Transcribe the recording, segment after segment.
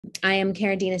I am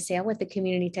Karadina Sale with the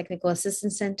Community Technical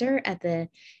Assistance Center at the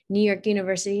New York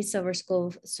University Silver School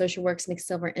of Social Work's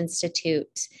McSilver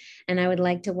Institute. And I would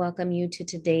like to welcome you to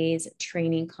today's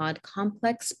training called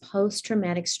Complex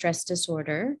Post-Traumatic Stress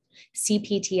Disorder,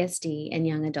 CPTSD, in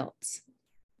Young Adults.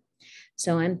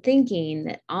 So I'm thinking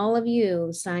that all of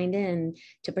you signed in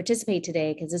to participate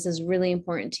today because this is really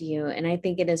important to you. And I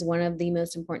think it is one of the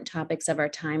most important topics of our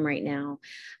time right now.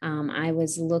 I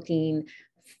was looking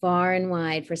far and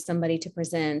wide for somebody to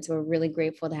present. So we're really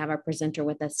grateful to have our presenter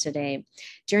with us today.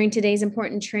 During today's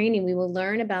important training, we will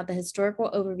learn about the historical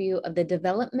overview of the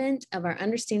development of our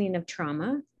understanding of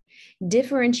trauma,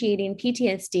 differentiating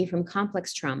PTSD from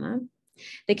complex trauma,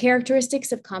 the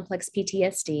characteristics of complex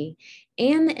PTSD,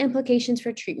 and the implications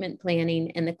for treatment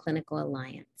planning and the clinical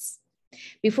alliance.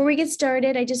 Before we get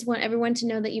started, I just want everyone to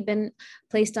know that you've been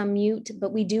placed on mute,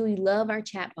 but we love our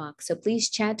chat box. So please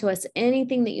chat to us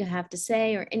anything that you have to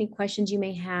say or any questions you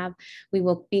may have. We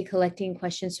will be collecting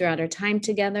questions throughout our time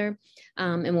together,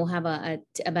 and we'll have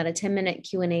about a 10-minute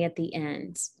Q&A at the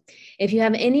end. If you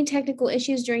have any technical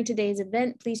issues during today's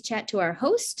event, please chat to our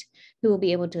host, who will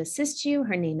be able to assist you.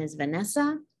 Her name is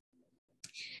Vanessa.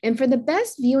 And for the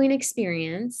best viewing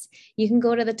experience, you can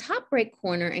go to the top right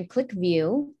corner and click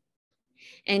View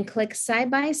and click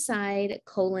side-by-side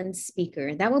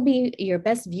speaker. That will be your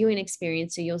best viewing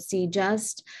experience. So you'll see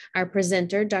just our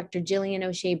presenter, Dr. Jillian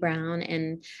O'Shea Brown,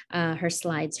 and her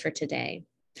slides for today.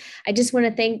 I just want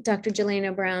to thank Dr. Jillian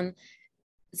O'Brown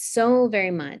so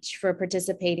very much for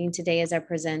participating today as our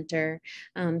presenter.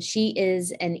 She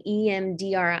is an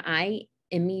EMDRI,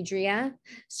 Emedria,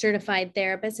 certified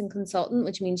therapist and consultant,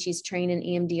 which means she's trained in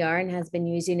EMDR and has been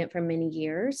using it for many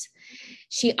years.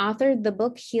 She authored the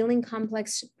book Healing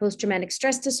Complex Post-Traumatic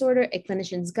Stress Disorder, A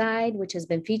Clinician's Guide, which has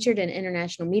been featured in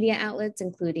international media outlets,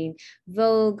 including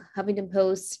Vogue, Huffington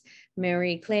Post,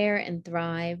 Marie Claire, and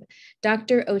Thrive.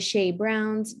 Dr. O'Shea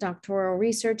Brown's doctoral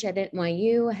research at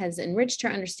NYU has enriched her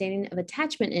understanding of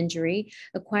attachment injury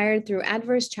acquired through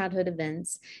adverse childhood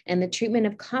events and the treatment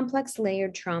of complex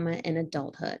layered trauma in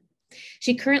adulthood.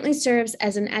 She currently serves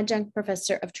as an adjunct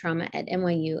professor of trauma at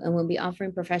NYU and will be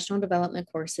offering professional development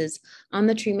courses on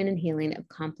the treatment and healing of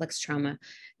complex trauma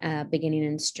beginning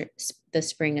in the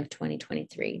spring of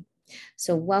 2023.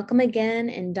 So welcome again,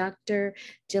 and Dr.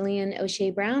 Jillian O'Shea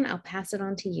Brown, I'll pass it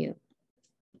on to you.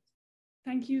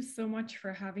 Thank you so much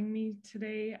for having me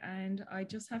today. And I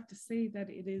just have to say that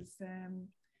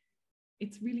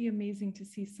it's really amazing to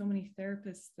see so many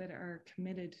therapists that are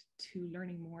committed to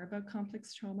learning more about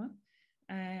complex trauma.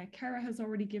 Cara has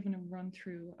already given a run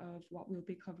through of what we'll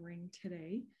be covering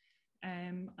today.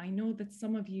 I know that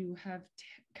some of you have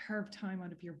carved time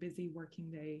out of your busy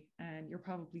working day and you're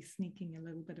probably sneaking a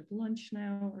little bit of lunch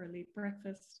now or a late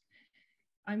breakfast.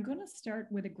 I'm going to start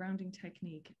with a grounding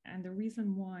technique, and the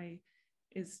reason why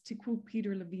is to quote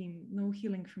Peter Levine, no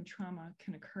healing from trauma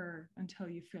can occur until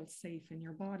you feel safe in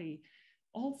your body.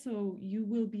 Also, you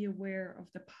will be aware of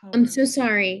the power. I'm so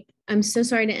sorry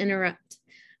to interrupt.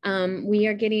 We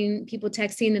are getting people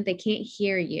texting that they can't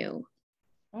hear you.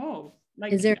 Oh.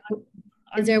 Is there a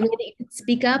way that you can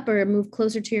speak up or move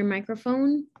closer to your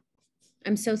microphone?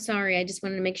 I'm so sorry. I just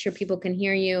wanted to make sure people can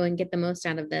hear you and get the most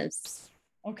out of this.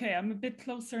 Okay, I'm a bit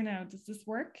closer now. Does this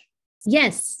work?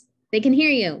 Yes, they can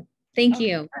hear you. Thank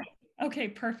you. Okay,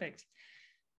 perfect.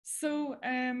 So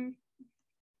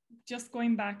just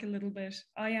going back a little bit,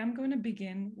 I am going to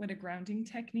begin with a grounding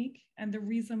technique. And the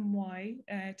reason why,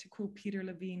 to quote Peter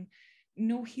Levine,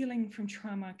 no healing from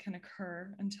trauma can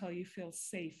occur until you feel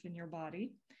safe in your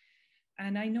body.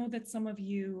 And I know that some of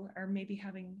you are maybe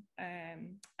having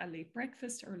a late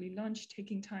breakfast, early lunch,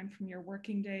 taking time from your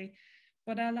working day.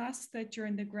 But I'll ask that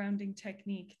during the grounding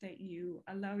technique that you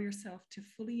allow yourself to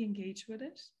fully engage with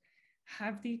it,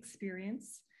 have the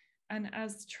experience. And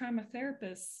as trauma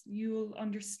therapists, you'll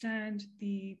understand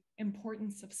the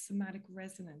importance of somatic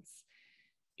resonance.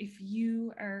 If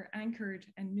you are anchored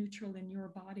and neutral in your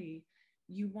body,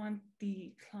 you want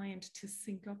the client to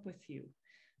sync up with you.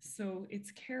 So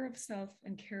it's care of self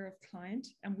and care of client.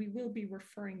 And we will be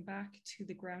referring back to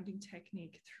the grounding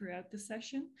technique throughout the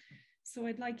session. So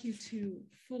I'd like you to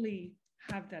fully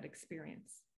have that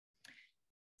experience.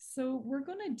 So we're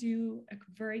going to do a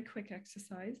very quick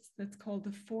exercise that's called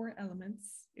the 4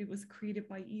 elements. It was created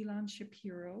by Elon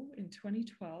Shapiro in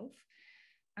 2012.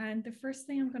 And the first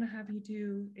thing I'm going to have you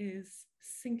do is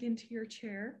sink into your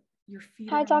chair. Your feet.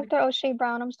 Hi, Dr. O'Shea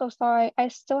Brown. I'm so sorry. I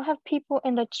still have people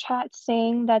in the chat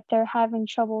saying that they're having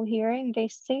trouble hearing. They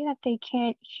say that they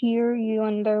can't hear you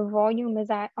and their volume is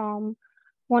at 100%.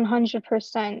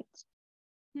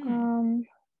 Let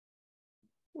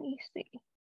me see.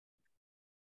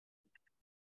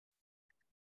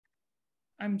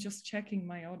 I'm just checking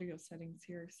my audio settings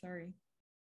here, sorry.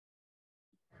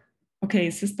 Okay,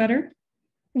 is this better?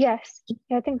 Yes,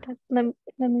 yeah, I think that,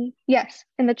 let me, yes,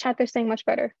 in the chat they're saying much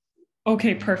better.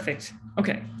 Okay, perfect.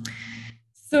 Okay.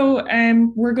 So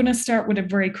we're going to start with a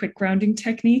very quick grounding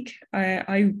technique.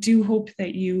 I do hope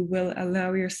that you will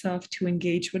allow yourself to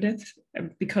engage with it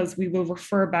because we will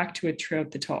refer back to it throughout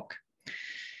the talk.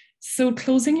 So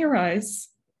closing your eyes,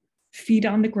 feet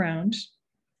on the ground,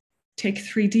 take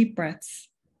 3 deep breaths.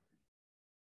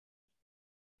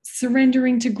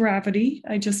 Surrendering to gravity,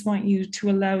 I just want you to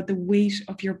allow the weight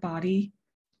of your body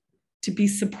to be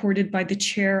supported by the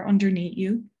chair underneath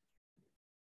you.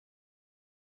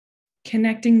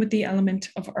 Connecting with the element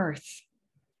of earth.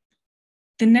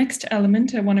 The next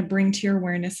element I want to bring to your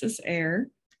awareness is air.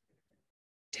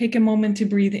 Take a moment to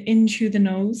breathe in through the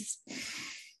nose,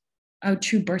 out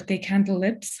through birthday candle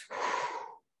lips.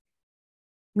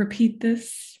 Repeat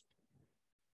this,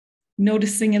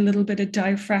 noticing a little bit of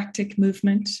diaphragmatic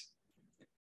movement.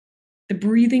 The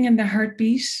breathing and the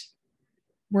heartbeat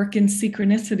work in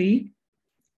synchronicity.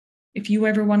 If you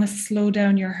ever want to slow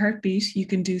down your heartbeat, you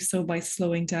can do so by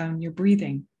slowing down your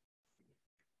breathing.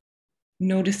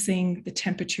 Noticing the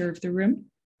temperature of the room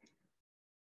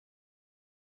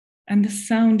and the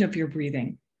sound of your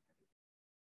breathing.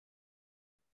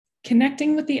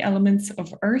 Connecting with the elements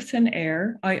of earth and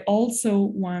air, I also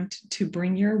want to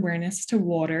bring your awareness to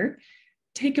water.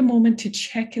 Take a moment to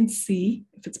check and see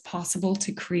if it's possible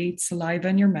to create saliva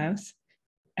in your mouth.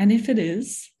 And if it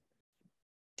is,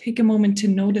 take a moment to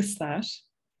notice that.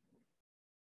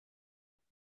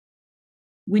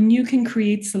 When you can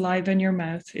create saliva in your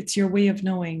mouth, it's your way of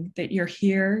knowing that you're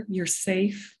here, you're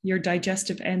safe, your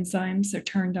digestive enzymes are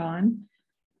turned on,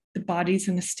 the body's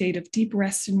in a state of deep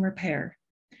rest and repair.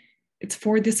 It's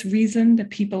for this reason that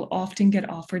people often get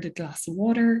offered a glass of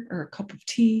water or a cup of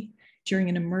tea during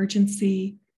an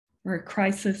emergency or a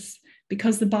crisis,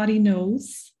 because the body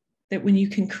knows that when you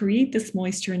can create this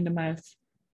moisture in the mouth,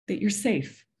 that you're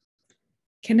safe.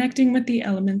 Connecting with the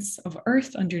elements of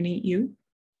earth underneath you,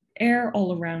 air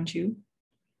all around you,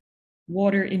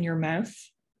 water in your mouth.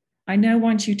 I now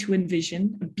want you to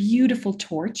envision a beautiful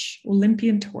torch,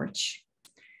 Olympian torch.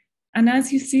 And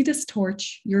as you see this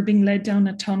torch, you're being led down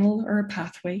a tunnel or a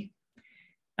pathway.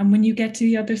 And when you get to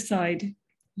the other side,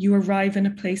 you arrive in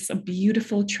a place of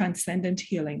beautiful, transcendent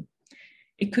healing.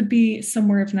 It could be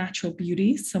somewhere of natural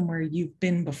beauty, somewhere you've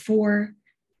been before,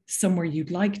 somewhere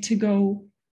you'd like to go.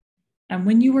 And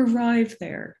when you arrive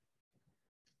there,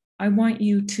 I want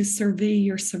you to survey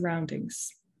your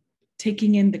surroundings,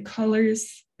 taking in the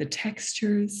colors, the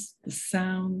textures, the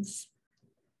sounds.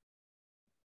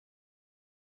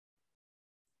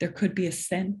 There could be a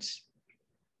scent.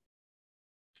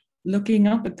 Looking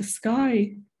up at the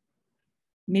sky,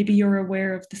 maybe you're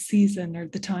aware of the season or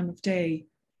the time of day.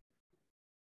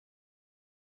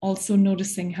 Also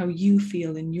noticing how you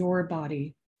feel in your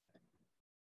body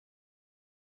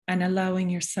and allowing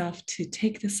yourself to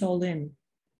take this all in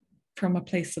from a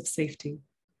place of safety.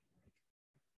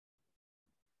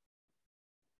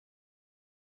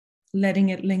 Letting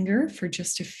it linger for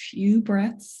just a few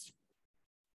breaths.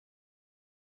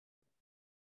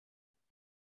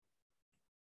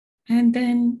 And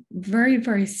then very,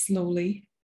 very slowly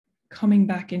coming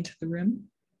back into the room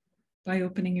by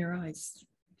opening your eyes.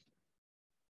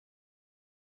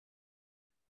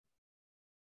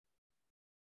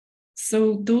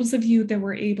 So those of you that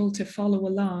were able to follow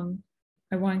along,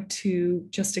 I want to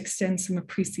just extend some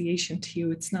appreciation to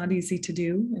you. It's not easy to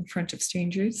do in front of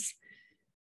strangers.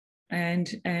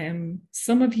 And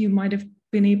some of you might have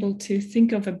been able to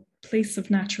think of a place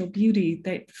of natural beauty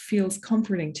that feels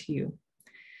comforting to you.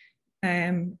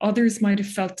 Others might have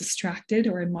felt distracted,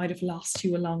 or it might have lost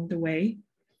you along the way.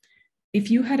 If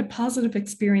you had a positive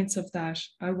experience of that,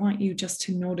 I want you just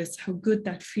to notice how good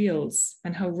that feels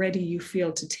and how ready you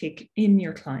feel to take in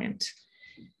your client.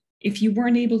 If you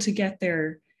weren't able to get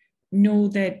there, know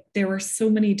that there are so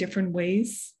many different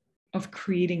ways of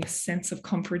creating a sense of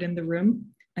comfort in the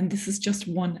room, and this is just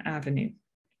one avenue.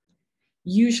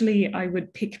 Usually I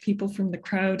would pick people from the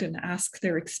crowd and ask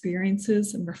their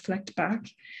experiences and reflect back,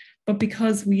 but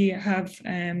because we have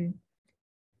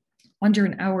under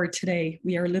an hour today,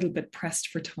 we are a little bit pressed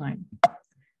for time.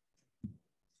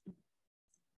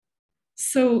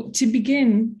 So to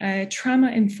begin,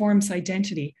 trauma informs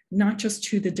identity, not just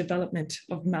through the development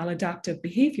of maladaptive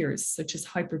behaviors such as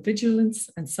hypervigilance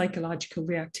and psychological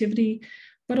reactivity,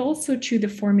 but also through the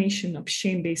formation of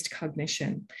shame-based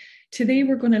cognition. Today,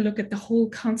 we're going to look at the whole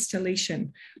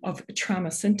constellation of trauma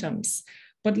symptoms,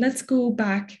 but let's go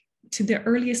back to the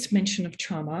earliest mention of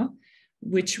trauma,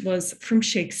 which was from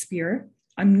Shakespeare.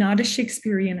 I'm not a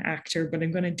Shakespearean actor, but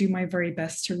I'm going to do my very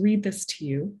best to read this to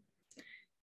you.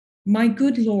 My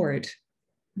good Lord,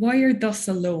 why art thus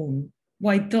alone?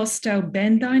 Why dost thou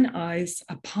bend thine eyes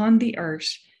upon the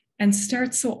earth and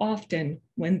start so often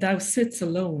when thou sits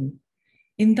alone?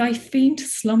 In thy faint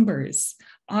slumbers,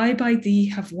 I by thee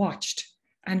have watched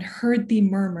and heard thee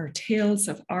murmur tales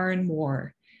of iron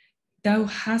war. Thou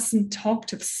hasn't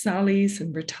talked of sallies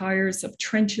and retires, of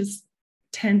trenches,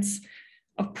 tents,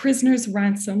 of prisoners'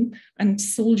 ransom and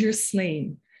soldiers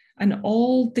slain, and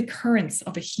all the currents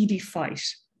of a heady fight.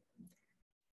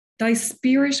 Thy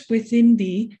spirit within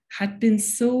thee had been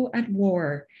so at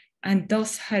war, and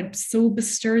thus had so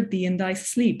bestirred thee in thy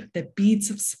sleep that beads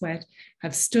of sweat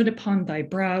have stood upon thy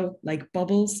brow like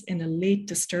bubbles in a late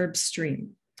disturbed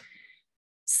stream.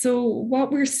 So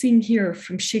what we're seeing here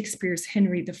from Shakespeare's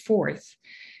Henry IV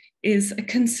is a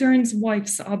concerned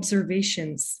wife's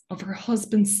observations of her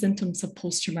husband's symptoms of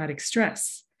post-traumatic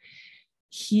stress.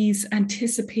 He's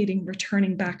anticipating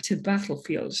returning back to the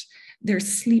battlefield. There's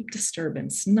sleep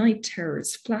disturbance, night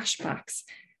terrors, flashbacks,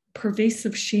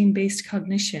 pervasive shame-based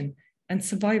cognition, and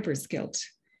survivor's guilt.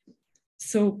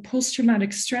 So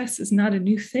post-traumatic stress is not a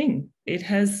new thing.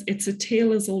 It's a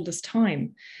tale as old as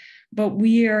time. But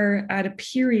we are at a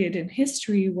period in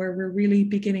history where we're really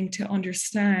beginning to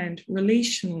understand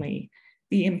relationally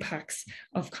the impacts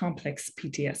of complex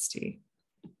PTSD.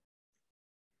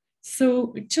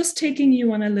 So just taking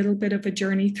you on a little bit of a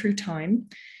journey through time,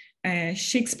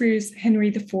 Shakespeare's Henry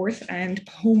IV and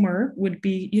Homer would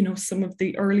be, some of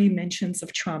the early mentions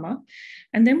of trauma.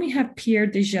 And then we have Pierre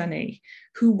de Janet,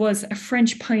 who was a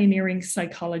French pioneering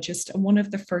psychologist and one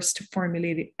of the first to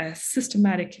formulate a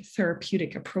systematic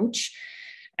therapeutic approach,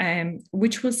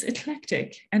 which was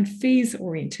eclectic and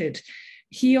phase-oriented.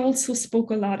 He also spoke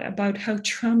a lot about how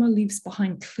trauma leaves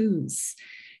behind clues.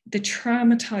 The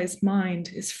traumatized mind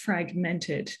is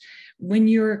fragmented. When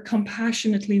you're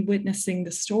compassionately witnessing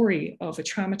the story of a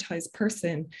traumatized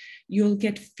person, you'll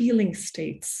get feeling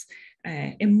states,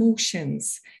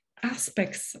 emotions,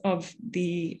 aspects of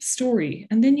the story,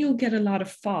 and then you'll get a lot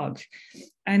of fog.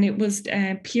 And it was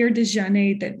Pierre de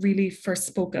Janet that really first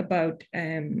spoke about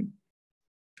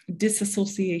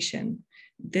dissociation,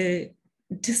 the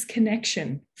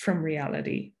disconnection from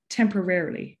reality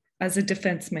temporarily as a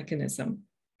defense mechanism.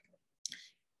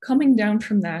 Coming down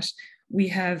from that, we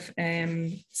have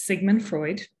Sigmund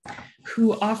Freud,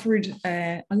 who offered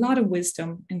a lot of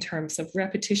wisdom in terms of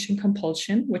repetition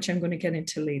compulsion, which I'm going to get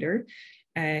into later,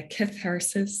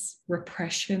 catharsis,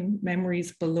 repression,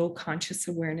 memories below conscious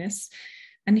awareness.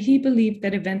 And he believed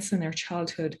that events in our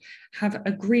childhood have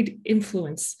a great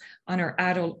influence on our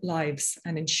adult lives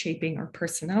and in shaping our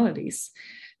personalities.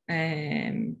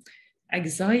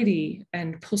 Anxiety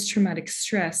and post-traumatic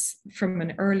stress from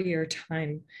an earlier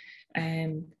time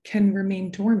can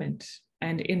remain dormant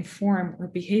and inform our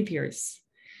behaviors.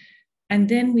 And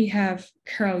then we have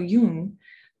Carl Jung,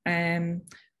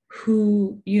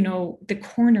 who, the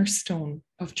cornerstone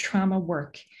of trauma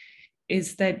work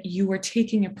is that you are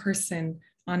taking a person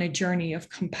on a journey of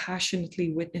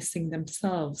compassionately witnessing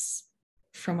themselves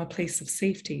from a place of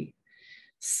safety.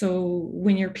 So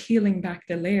when you're peeling back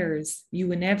the layers,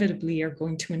 you inevitably are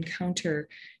going to encounter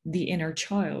the inner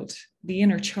child. The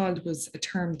inner child was a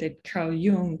term that Carl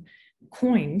Jung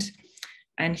coined,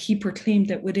 and he proclaimed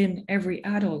that within every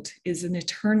adult is an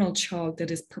eternal child that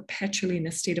is perpetually in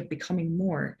a state of becoming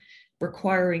more,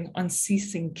 requiring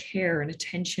unceasing care and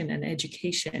attention and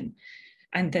education,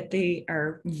 and that they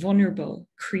are vulnerable,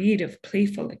 creative,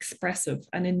 playful, expressive,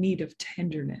 and in need of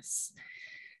tenderness.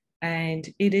 And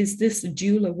it is this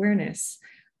dual awareness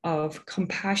of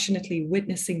compassionately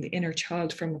witnessing the inner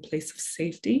child from a place of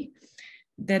safety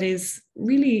that is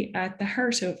really at the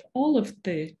heart of all of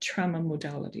the trauma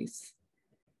modalities.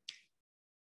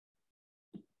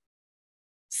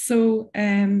 So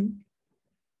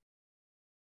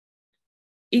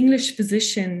English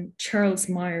physician Charles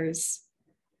Myers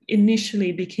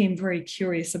initially became very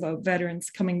curious about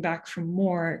veterans coming back from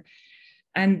war,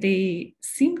 and they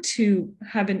seem to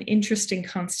have an interesting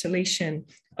constellation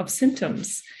of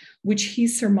symptoms, which he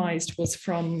surmised was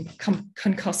from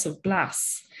concussive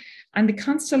blasts. And the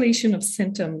constellation of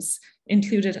symptoms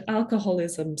included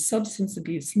alcoholism, substance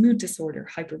abuse, mood disorder,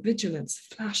 hypervigilance,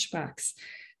 flashbacks,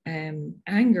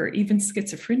 anger, even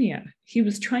schizophrenia. He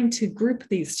was trying to group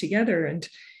these together, and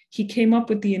he came up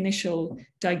with the initial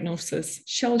diagnosis,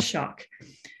 shell shock.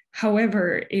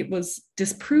 However, it was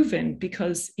disproven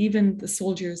because even the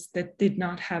soldiers that did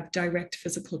not have direct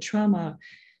physical trauma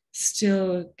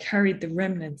still carried the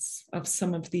remnants of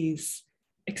some of these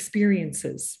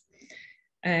experiences.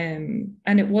 And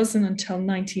it wasn't until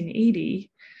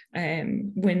 1980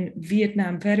 when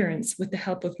Vietnam veterans, with the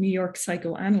help of New York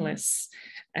psychoanalysts,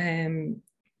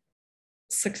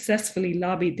 successfully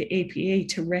lobbied the APA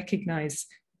to recognize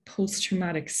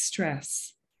post-traumatic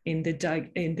stress in the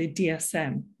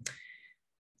DSM.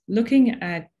 Looking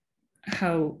at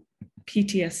how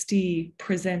PTSD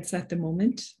presents at the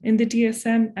moment in the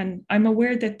DSM, and I'm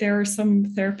aware that there are some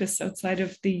therapists outside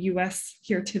of the US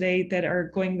here today that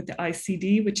are going with the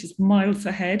ICD, which is miles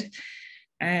ahead.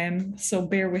 So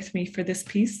bear with me for this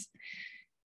piece.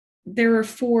 There are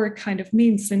 4 kind of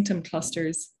main symptom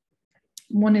clusters.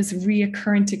 One is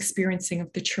reoccurrent experiencing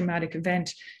of the traumatic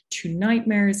event through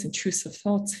nightmares, intrusive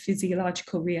thoughts,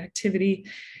 physiological reactivity.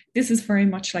 This is very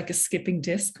much like a skipping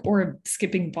disc or a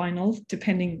skipping vinyl,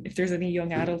 depending if there's any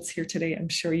young adults here today. I'm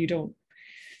sure you don't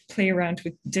play around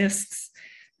with discs,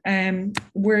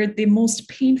 where the most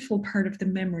painful part of the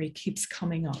memory keeps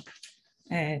coming up.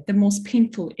 The most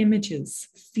painful images,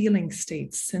 feeling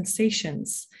states,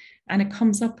 sensations, and it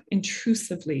comes up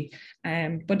intrusively,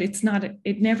 but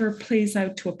it never plays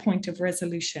out to a point of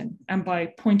resolution. And by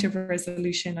point of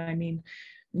resolution, I mean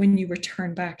when you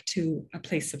return back to a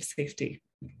place of safety.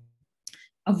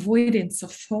 Avoidance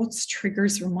of thoughts,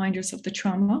 triggers, reminders of the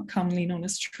trauma, commonly known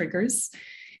as triggers.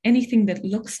 Anything that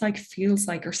looks like, feels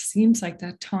like, or seems like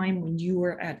that time when you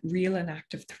were at real and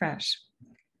active threat.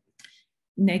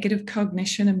 Negative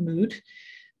cognition and mood,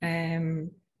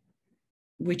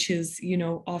 which is,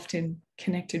 often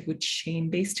connected with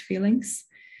shame-based feelings.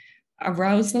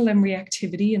 Arousal and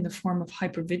reactivity in the form of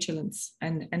hypervigilance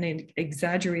and an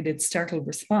exaggerated startle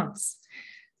response.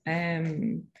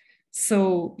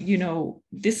 So,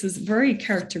 this is very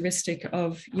characteristic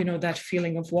of, that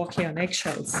feeling of walking on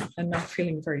eggshells and not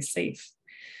feeling very safe.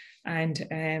 And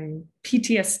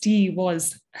PTSD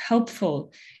was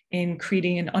helpful in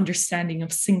creating an understanding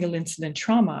of single incident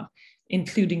trauma,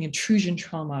 including intrusion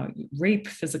trauma, rape,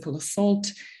 physical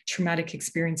assault, traumatic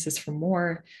experiences from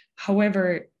war.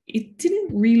 However, it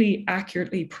didn't really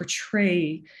accurately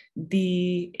portray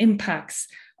the impacts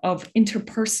of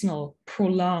interpersonal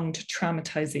prolonged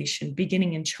traumatization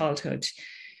beginning in childhood.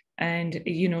 And,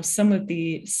 some of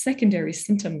the secondary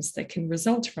symptoms that can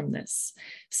result from this,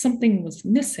 something was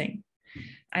missing.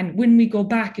 And when we go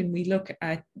back and we look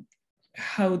at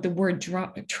how the word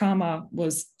trauma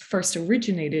was first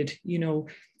originated,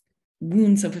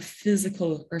 wounds of a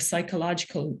physical or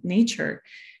psychological nature,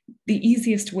 the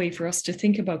easiest way for us to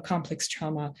think about complex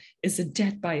trauma is a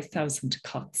death by 1,000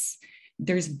 cuts.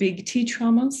 There's big T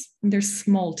traumas and there's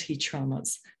small T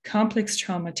traumas. Complex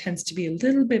trauma tends to be a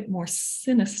little bit more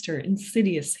sinister,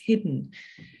 insidious, hidden.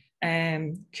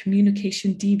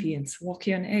 Communication deviance,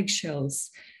 walking on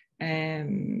eggshells,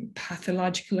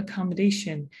 pathological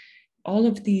accommodation, all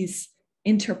of these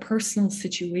interpersonal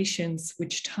situations,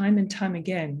 which time and time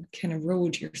again can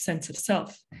erode your sense of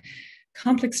self.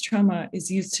 Complex trauma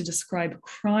is used to describe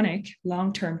chronic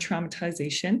long-term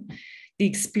traumatization, the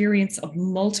experience of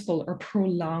multiple or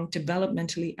prolonged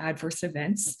developmentally adverse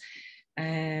events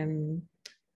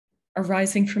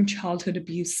arising from childhood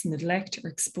abuse, neglect, or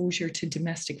exposure to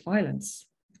domestic violence.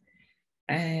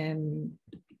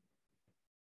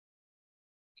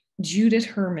 Judith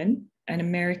Herman, an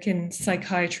American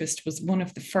psychiatrist, was one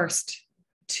of the first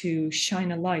to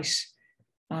shine a light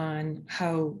on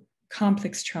how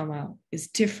complex trauma is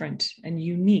different and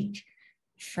unique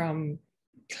from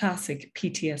classic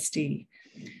PTSD.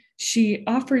 She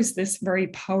offers this very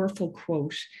powerful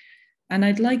quote, and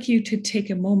I'd like you to take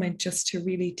a moment just to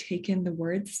really take in the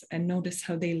words and notice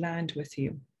how they land with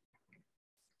you.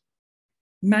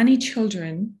 Many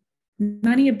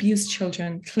abused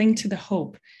children cling to the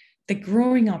hope that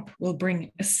growing up will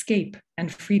bring escape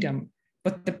and freedom,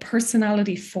 but the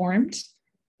personality formed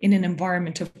in an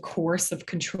environment of coercive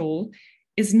control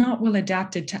is not well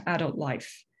adapted to adult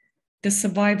life. The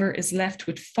survivor is left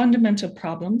with fundamental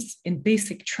problems in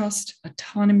basic trust,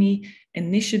 autonomy,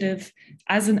 initiative.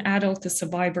 As an adult, the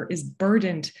survivor is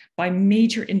burdened by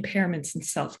major impairments in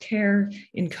self-care,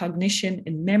 in cognition,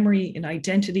 in memory, in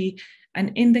identity,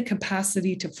 and in the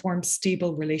capacity to form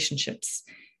stable relationships.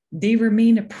 They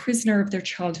remain a prisoner of their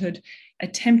childhood,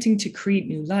 attempting to create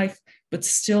new life, but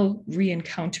still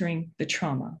re-encountering the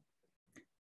trauma.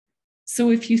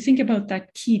 So if you think about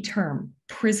that key term,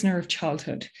 prisoner of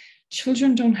childhood,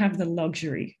 children don't have the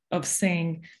luxury of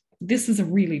saying, this is a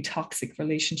really toxic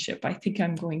relationship. I think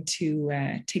I'm going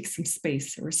to take some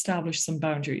space or establish some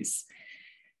boundaries.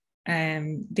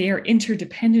 They are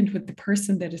interdependent with the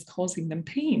person that is causing them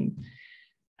pain.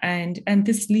 And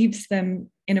this leaves them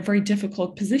in a very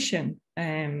difficult position.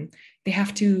 They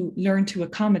have to learn to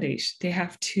accommodate. They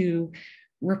have to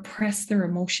repress their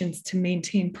emotions to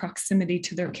maintain proximity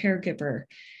to their caregiver.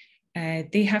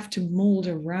 they have to mold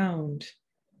around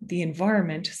the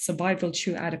environment, survival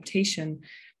through adaptation,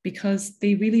 because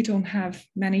they really don't have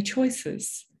many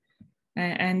choices.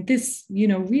 And this,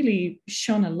 really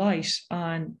shone a light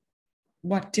on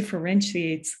what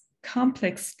differentiates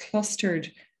complex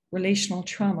clustered relational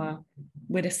trauma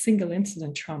with a single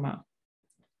incident trauma.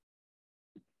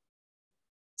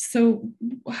 So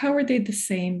how are they the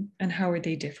same and how are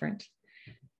they different?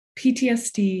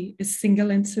 PTSD is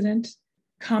single incident.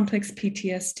 Complex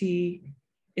PTSD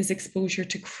is exposure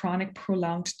to chronic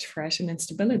prolonged threat and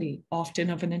instability, often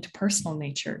of an interpersonal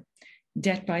nature,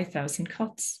 death by 1,000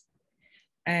 cuts.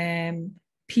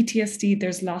 PTSD,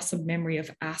 there's loss of memory of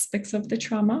aspects of the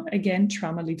trauma. Again,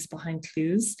 trauma leaves behind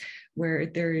clues where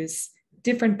there is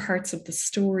different parts of the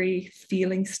story,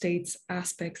 feeling states,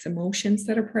 aspects, emotions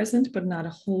that are present, but not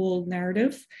a whole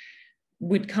narrative.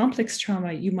 With complex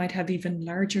trauma, you might have even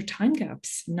larger time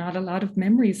gaps, not a lot of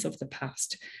memories of the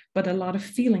past, but a lot of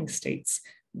feeling states.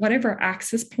 Whatever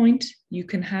access point you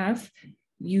can have,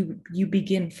 you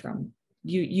begin from.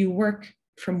 You work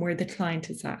from where the client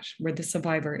is at, where the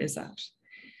survivor is at.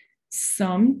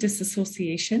 Some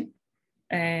dissociation,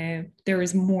 there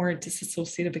is more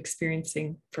dissociative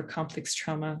experiencing for complex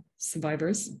trauma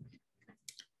survivors.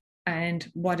 And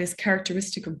what is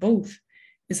characteristic of both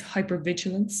is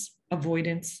hypervigilance,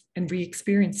 avoidance, and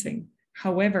re-experiencing.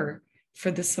 However,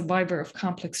 for the survivor of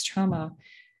complex trauma,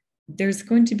 there's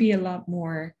going to be a lot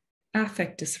more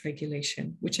affect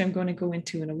dysregulation, which I'm going to go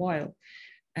into in a while.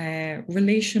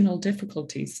 Relational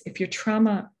difficulties. If your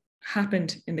trauma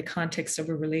happened in the context of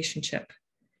a relationship,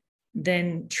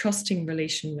 then trusting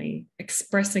relationally,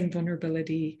 expressing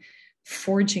vulnerability,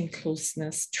 forging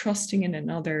closeness, trusting in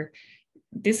another,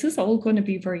 this is all going to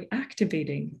be very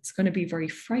activating. It's going to be very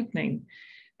frightening.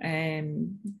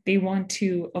 They want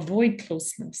to avoid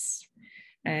closeness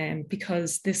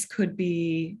because this could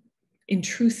be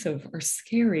intrusive or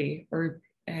scary, or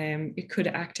it could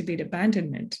activate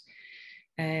abandonment.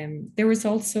 There was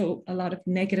also a lot of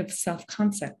negative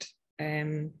self-concept,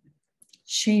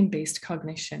 shame-based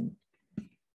cognition.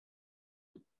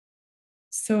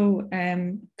 So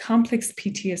complex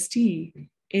PTSD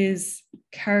is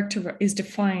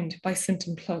defined by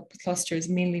symptom clusters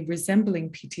mainly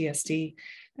resembling PTSD,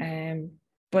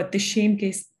 but the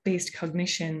shame-based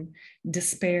cognition,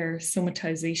 despair,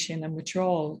 somatization, and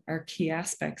withdrawal are key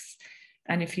aspects.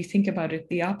 And if you think about it,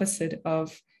 the opposite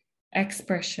of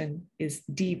expression is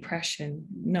depression,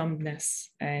 numbness,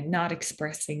 not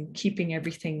expressing, keeping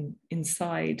everything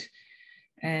inside.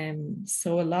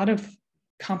 So a lot of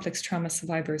complex trauma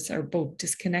survivors are both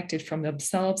disconnected from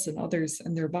themselves and others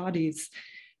and their bodies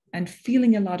and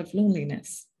feeling a lot of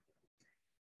loneliness.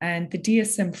 And the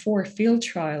DSM-4 field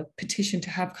trial petition to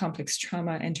have complex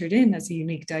trauma entered in as a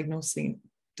unique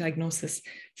diagnosis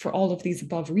for all of these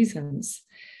above reasons.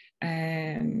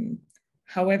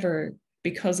 However,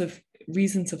 because of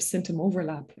reasons of symptom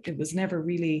overlap, it was never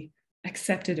really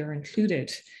accepted or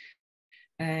included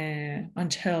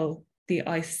until the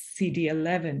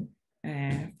ICD-11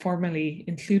 formally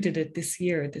included it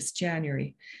this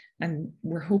January. And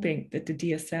we're hoping that the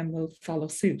DSM will follow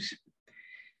suit.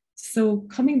 So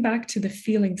coming back to the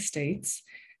feeling states,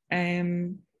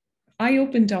 I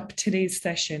opened up today's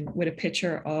session with a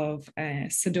picture of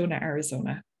Sedona,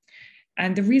 Arizona.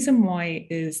 And the reason why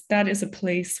is that is a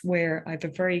place where I have a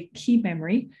very key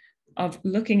memory of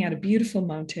looking at a beautiful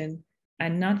mountain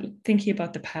and not thinking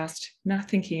about the past, not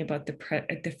thinking about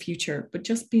the future, but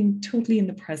just being totally in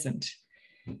the present.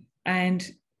 And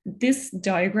this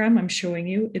diagram I'm showing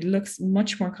you, it looks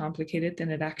much more complicated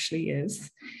than it actually is.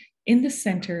 In the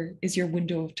center is your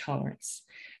window of tolerance.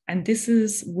 And this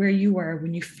is where you are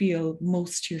when you feel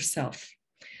most yourself.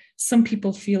 Some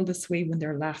people feel this way when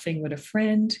they're laughing with a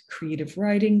friend, creative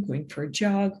writing, going for a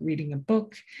jog, reading a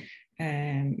book,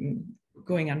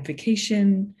 going on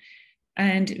vacation.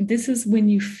 And this is when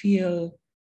you feel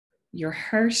your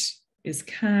heart is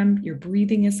calm, your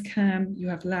breathing is calm, you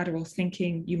have lateral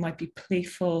thinking, you might be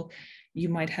playful, you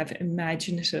might have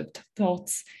imaginative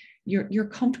thoughts, you're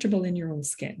comfortable in your own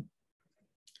skin.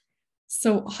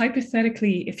 So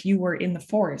hypothetically, if you were in the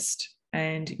forest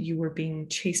and you were being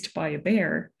chased by a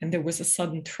bear and there was a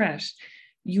sudden threat,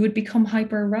 you would become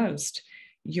hyper aroused.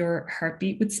 Your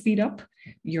heartbeat would speed up,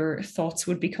 your thoughts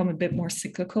would become a bit more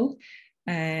cyclical,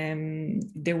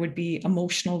 there would be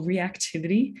emotional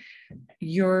reactivity,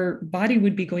 your body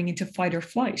would be going into fight or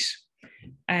flight,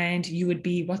 and you would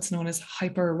be what's known as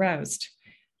hyper aroused.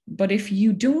 But if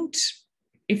you don't,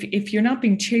 if you're not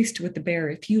being chased with the bear,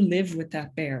 if you live with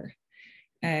that bear,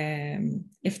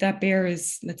 if that bear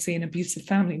is, let's say, an abusive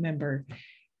family member,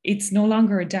 it's no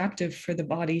longer adaptive for the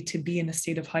body to be in a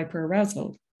state of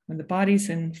hyperarousal. When the body's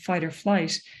in fight or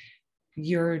flight,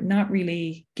 you're not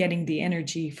really getting the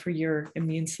energy for your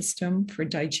immune system, for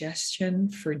digestion,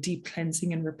 for deep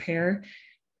cleansing and repair.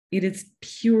 It is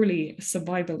purely a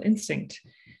survival instinct.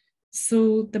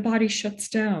 So the body shuts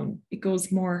down. It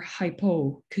goes more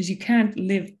hypo, because you can't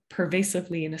live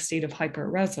pervasively in a state of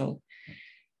hyperarousal.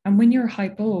 And when you're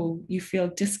hypo, you feel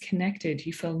disconnected,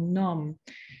 you feel numb.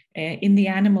 In the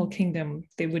animal kingdom,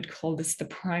 they would call this the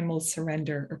primal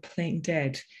surrender or playing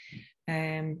dead,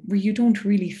 where you don't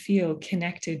really feel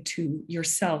connected to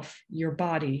yourself, your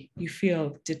body, you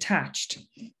feel detached.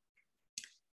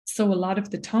 So a lot of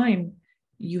the time,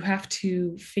 you have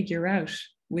to figure out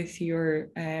with your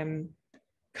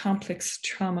complex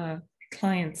trauma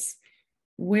clients,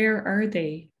 where are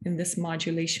they in this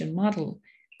modulation model?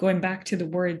 Going back to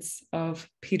the words of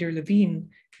Peter Levine,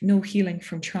 no healing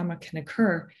from trauma can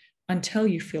occur until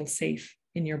you feel safe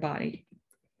in your body.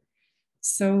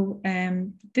 So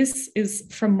this is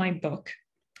from my book,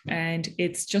 and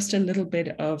it's just a little bit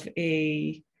of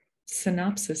a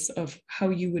synopsis of how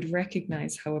you would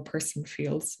recognize how a person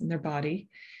feels in their body.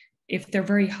 If they're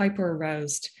very hyper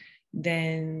aroused,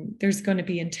 then there's going to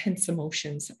be intense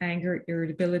emotions: anger,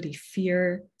 irritability,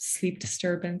 fear, sleep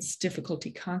disturbance,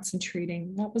 difficulty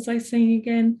concentrating. What was I saying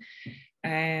again?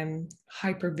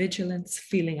 Hypervigilance,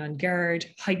 feeling on guard,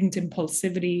 heightened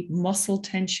impulsivity, muscle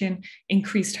tension,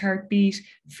 increased heartbeat,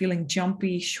 feeling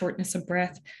jumpy, shortness of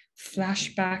breath,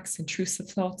 flashbacks, intrusive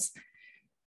thoughts.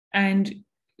 And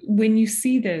when you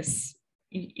see this,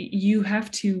 you have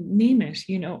to name it.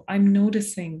 You know, I'm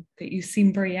noticing that you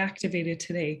seem very activated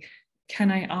today.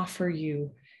 Can I offer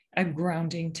you a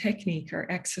grounding technique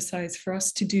or exercise for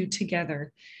us to do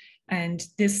together? And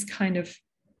this kind of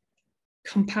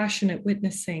compassionate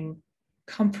witnessing,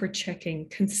 comfort checking,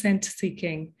 consent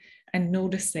seeking, and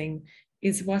noticing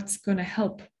is what's going to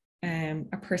help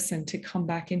a person to come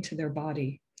back into their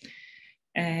body.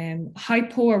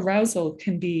 Hypoarousal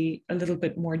can be a little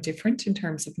bit more different in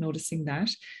terms of noticing that.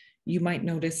 You might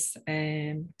notice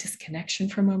disconnection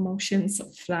from emotions,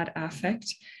 flat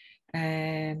affect,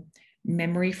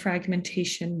 memory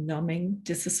fragmentation, numbing,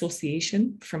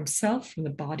 disassociation from self, from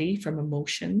the body, from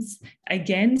emotions,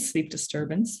 again, sleep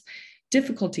disturbance,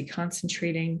 difficulty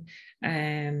concentrating,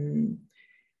 and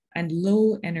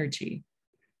low energy.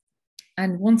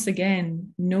 And once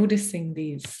again, noticing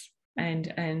these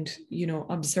and you know,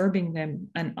 observing them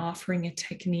and offering a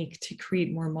technique to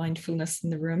create more mindfulness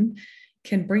in the room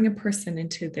can bring a person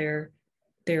into their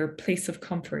place of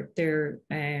comfort, their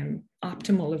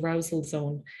optimal arousal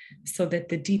zone, so that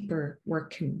the deeper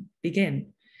work can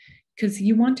begin. Because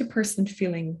you want a person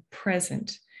feeling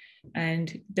present,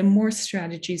 and the more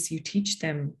strategies you teach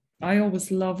them. I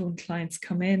always love when clients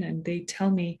come in and they tell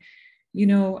me, you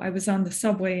know, I was on the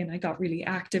subway and I got really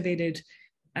activated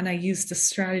and I used a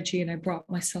strategy and I brought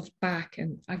myself back,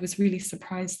 and I was really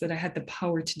surprised that I had the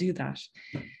power to do that.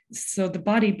 So the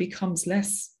body becomes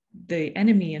less the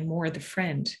enemy and more the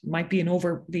friend. It might be an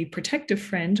overly protective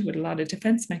friend with a lot of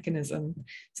defense mechanisms,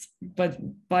 but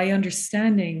by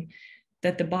understanding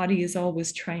that the body is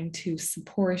always trying to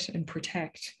support and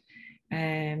protect,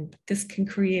 and this can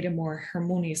create a more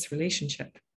harmonious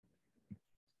relationship.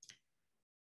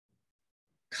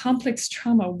 Complex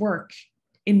trauma work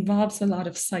involves a lot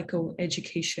of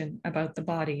psychoeducation about the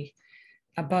body,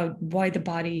 about why the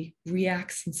body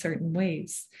reacts in certain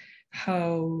ways,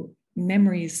 how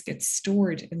memories get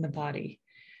stored in the body,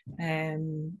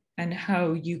 and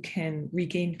how you can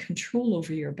regain control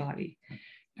over your body.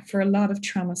 For a lot of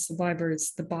trauma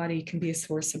survivors, the body can be a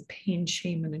source of pain,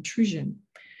 shame, and intrusion.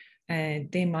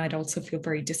 And they might also feel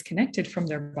very disconnected from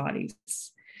their bodies.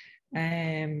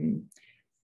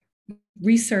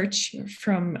 Research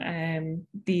from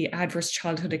the Adverse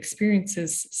Childhood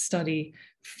Experiences study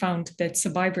found that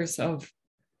survivors of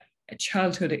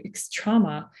childhood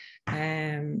trauma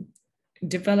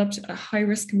developed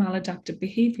high-risk maladaptive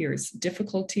behaviors,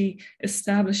 difficulty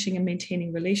establishing and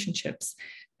maintaining relationships,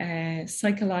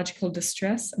 psychological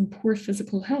distress, and poor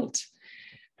physical health.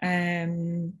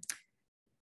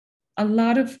 A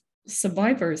lot of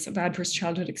survivors of adverse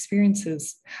childhood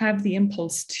experiences have the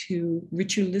impulse to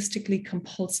ritualistically,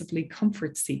 compulsively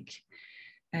comfort seek,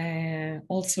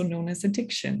 also known as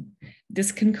addiction.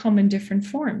 This can come in different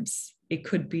forms. It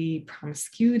could be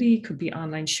promiscuity, it could be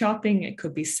online shopping, it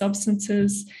could be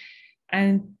substances.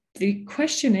 And the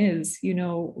question is, you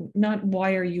know, not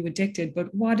why are you addicted,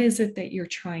 but what is it that you're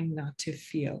trying not to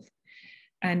feel?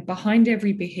 And behind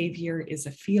every behavior is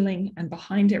a feeling, and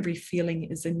behind every feeling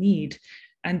is a need.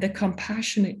 And the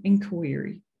compassionate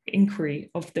inquiry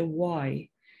of the why,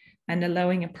 and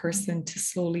allowing a person to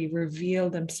slowly reveal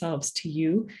themselves to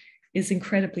you, is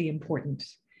incredibly important.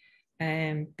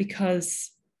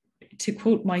 Because to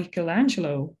quote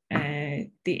Michelangelo,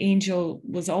 the angel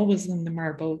was always in the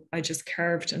marble. I just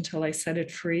carved until I set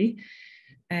it free.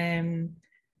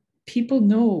 People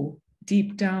know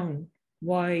deep down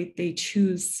why they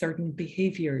choose certain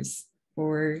behaviors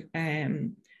or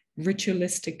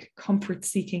ritualistic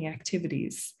comfort-seeking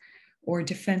activities or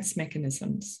defense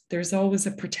mechanisms. There's always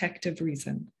a protective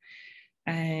reason.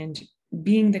 And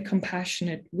being the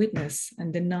compassionate witness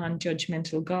and the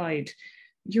non-judgmental guide,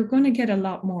 you're going to get a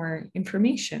lot more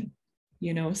information,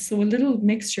 you know. So a little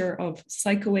mixture of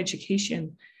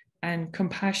psychoeducation and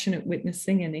compassionate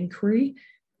witnessing and inquiry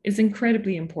is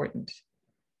incredibly important.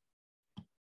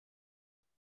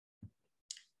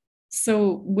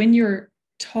 So when you're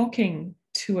talking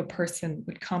to a person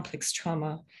with complex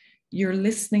trauma, you're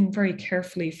listening very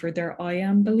carefully for their I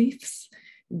am beliefs,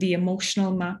 the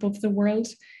emotional map of the world.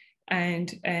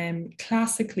 And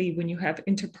classically, when you have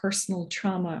interpersonal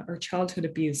trauma or childhood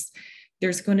abuse,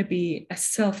 there's going to be a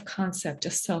self-concept,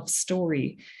 a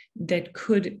self-story that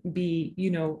could be,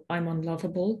 you know, I'm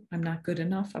unlovable, I'm not good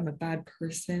enough, I'm a bad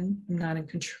person, I'm not in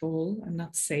control, I'm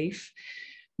not safe.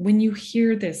 When you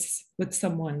hear this with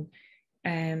someone,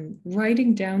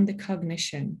 writing down the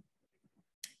cognition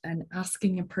and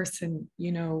asking a person,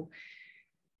 you know,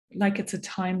 like it's a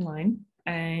timeline,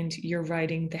 and you're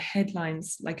writing the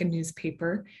headlines like a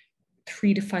newspaper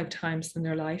 3 to 5 times in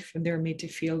their life, and they're made to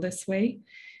feel this way,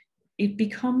 it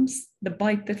becomes the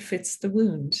bite that fits the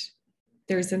wound.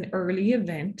 There's an early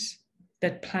event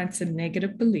that plants a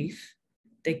negative belief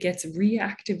that gets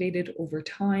reactivated over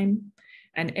time.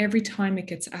 And every time it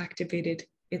gets activated,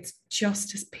 it's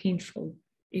just as painful,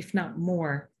 if not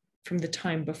more, from the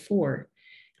time before.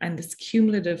 And this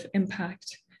cumulative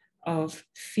impact of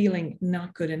feeling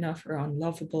not good enough or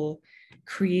unlovable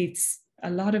creates a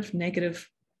lot of negative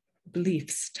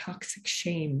beliefs, toxic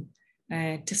shame,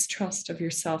 distrust of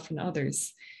yourself and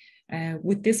others.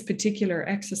 With this particular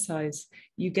exercise,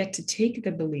 you get to take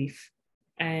the belief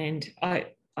and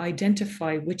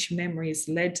identify which memories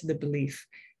led to the belief.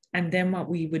 And then what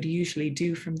we would usually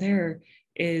do from there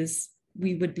is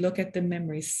we would look at the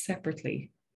memories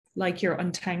separately, like you're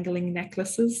untangling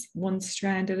necklaces, one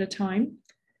strand at a time,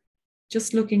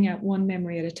 just looking at one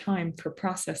memory at a time for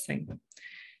processing.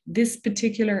 This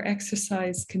particular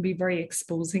exercise can be very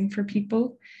exposing for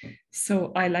people.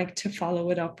 So I like to follow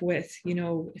it up with, you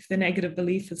know, if the negative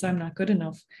belief is I'm not good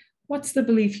enough, what's the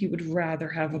belief you would rather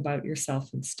have about yourself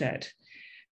instead?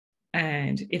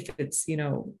 And if it's, you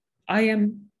know, I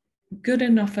am good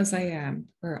enough as I am,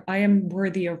 or I am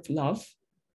worthy of love,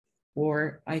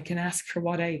 or I can ask for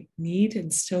what I need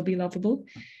and still be lovable.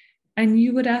 And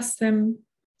you would ask them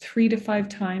 3 to 5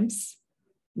 times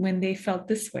when they felt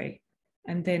this way,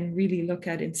 and then really look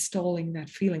at installing that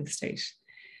feeling state.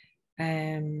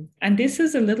 And this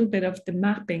is a little bit of the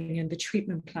mapping and the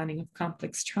treatment planning of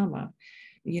complex trauma.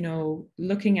 You know,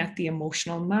 looking at the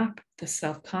emotional map, the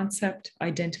self-concept,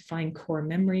 identifying core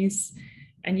memories,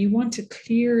 and you want to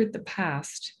clear the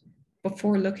past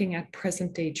before looking at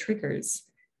present day triggers.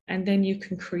 And then you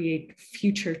can create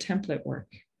future template work,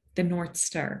 the North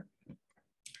Star.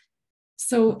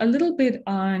 So a little bit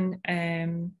on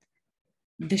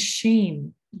the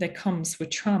shame that comes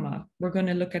with trauma. We're going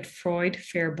to look at Freud,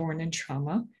 Fairborn, and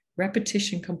trauma,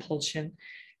 repetition compulsion,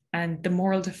 and the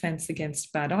moral defense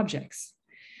against bad objects.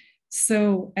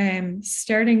 So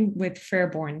starting with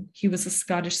Fairborn, he was a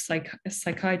Scottish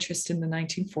psychiatrist in the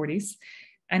 1940s,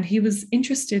 and he was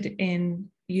interested in,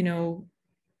 you know,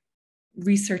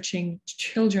 researching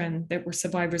children that were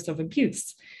survivors of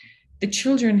abuse. The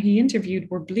children he interviewed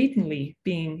were blatantly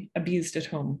being abused at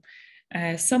home.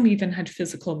 Some even had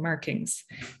physical markings,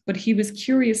 but he was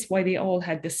curious why they all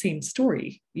had the same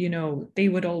story. You know, they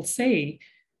would all say,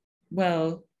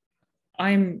 well,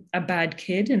 I'm a bad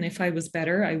kid, and if I was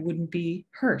better, I wouldn't be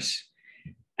hurt.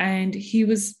 And he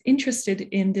was interested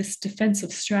in this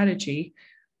defensive strategy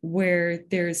where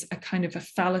there's a kind of a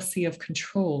fallacy of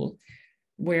control,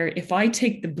 where if I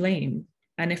take the blame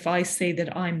and if I say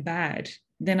that I'm bad,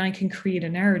 then I can create a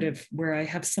narrative where I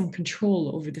have some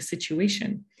control over the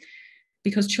situation.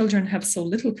 Because children have so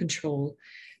little control,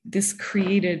 this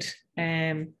created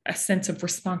a sense of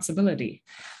responsibility.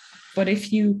 But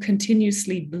if you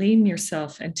continuously blame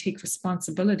yourself and take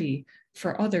responsibility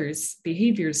for others'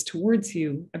 behaviors towards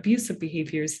you, abusive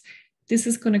behaviors, this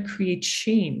is going to create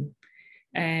shame.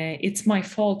 It's my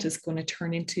fault is going to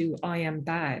turn into I am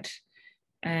bad.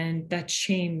 And that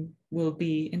shame will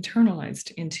be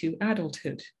internalized into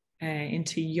adulthood,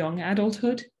 into young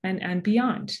adulthood and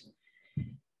beyond.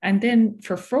 And then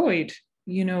for Freud,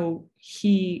 you know,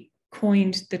 he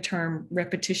coined the term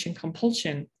repetition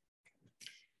compulsion.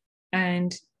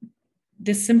 And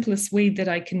the simplest way that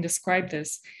I can describe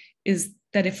this is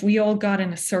that if we all got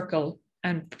in a circle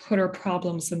and put our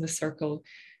problems in the circle,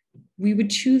 we would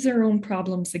choose our own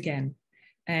problems again,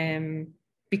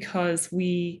 because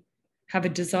we have a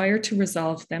desire to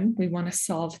resolve them. We want to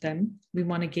solve them. We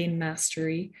want to gain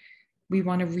mastery. We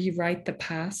want to rewrite the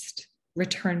past,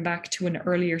 return back to an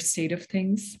earlier state of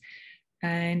things.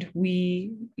 And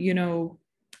we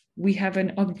have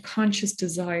an unconscious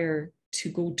desire to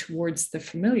go towards the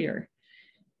familiar.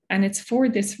 And it's for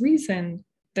this reason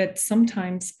that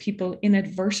sometimes people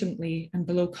inadvertently and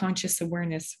below conscious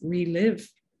awareness relive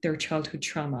their childhood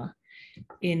trauma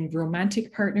in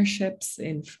romantic partnerships,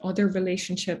 in other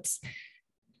relationships.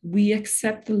 We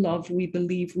accept the love we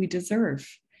believe we deserve.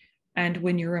 And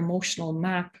when your emotional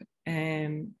map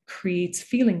creates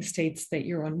feeling states that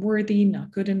you're unworthy,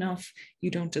 not good enough,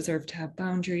 you don't deserve to have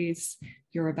boundaries,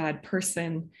 you're a bad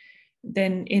person,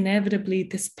 then inevitably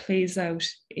this plays out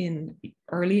in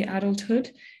early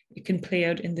adulthood. It can play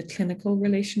out in the clinical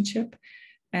relationship.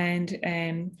 And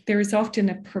there is often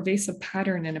a pervasive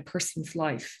pattern in a person's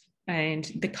life.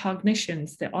 And the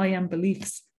cognitions, the I am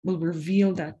beliefs will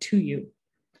reveal that to you.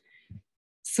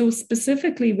 So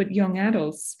specifically with young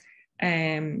adults,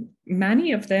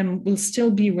 many of them will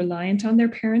still be reliant on their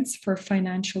parents for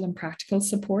financial and practical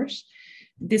support.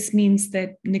 This means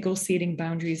that negotiating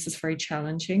boundaries is very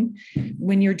challenging.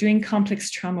 When you're doing complex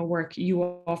trauma work, you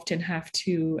often have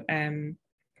to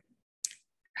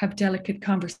have delicate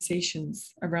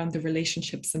conversations around the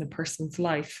relationships in a person's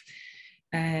life,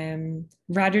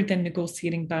 rather than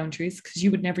negotiating boundaries, because you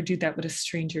would never do that with a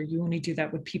stranger. You only do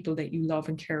that with people that you love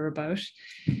and care about.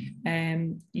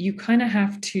 You kind of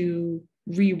have to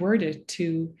reword it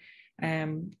to,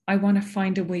 I want to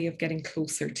find a way of getting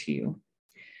closer to you.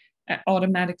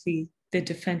 Automatically, the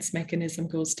defense mechanism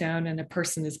goes down and a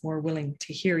person is more willing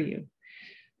to hear you.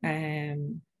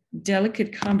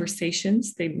 Delicate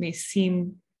conversations, they may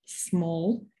seem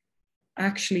small,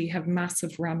 actually have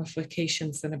massive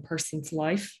ramifications in a person's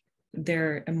life,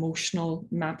 their emotional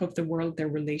map of the world, their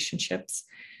relationships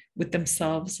with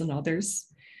themselves and others.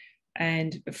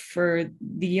 And for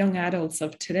the young adults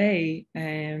of today,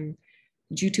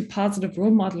 due to positive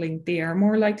role modeling, they are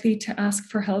more likely to ask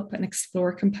for help and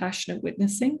explore compassionate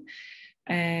witnessing.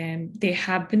 They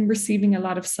have been receiving a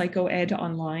lot of psycho-ed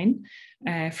online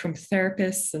from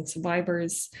therapists and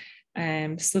survivors.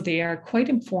 So they are quite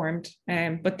informed,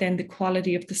 but then the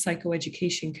quality of the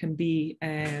psychoeducation can be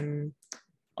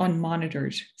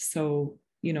unmonitored. So,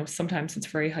 sometimes it's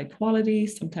very high quality,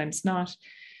 sometimes not.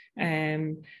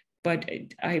 But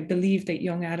I believe that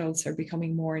young adults are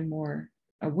becoming more and more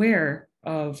aware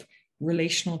of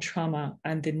relational trauma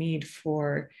and the need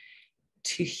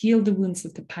to heal the wounds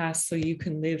of the past so you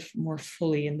can live more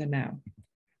fully in the now.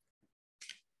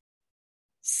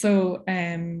 So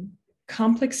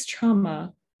complex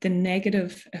trauma, the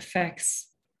negative effects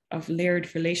of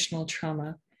layered relational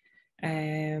trauma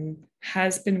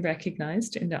has been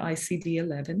recognized in the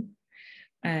ICD-11,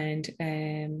 and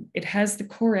it has the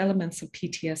core elements of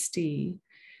PTSD,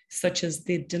 such as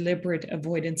the deliberate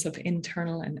avoidance of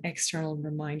internal and external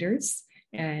reminders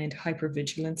and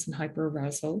hypervigilance and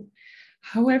hyperarousal.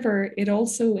 However, it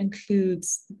also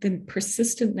includes the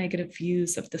persistent negative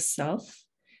views of the self,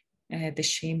 the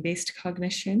shame-based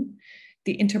cognition,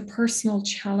 the interpersonal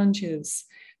challenges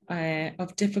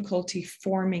of difficulty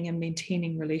forming and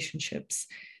maintaining relationships,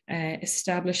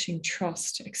 establishing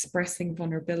trust, expressing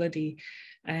vulnerability,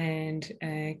 and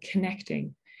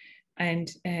connecting. And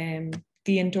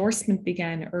the endorsement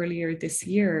began earlier this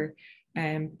year,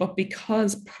 but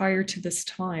because prior to this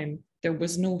time, there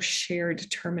was no shared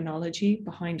terminology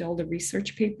behind all the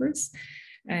research papers,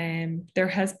 there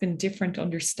has been different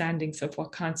understandings of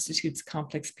what constitutes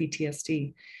complex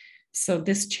PTSD. So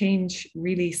this change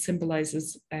really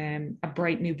symbolizes a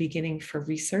bright new beginning for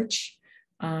research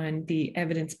on the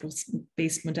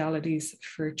evidence-based modalities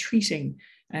for treating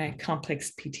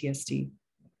complex PTSD.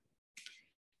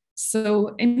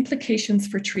 So implications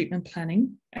for treatment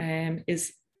planning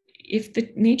is, if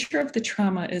the nature of the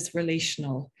trauma is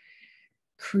relational,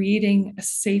 creating a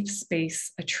safe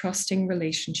space, a trusting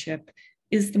relationship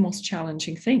is the most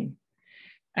challenging thing.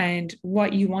 And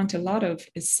what you want a lot of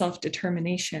is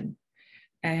self-determination.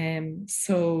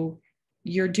 So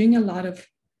you're doing a lot of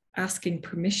asking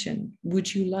permission.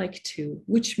 Would you like to?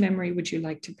 Which memory would you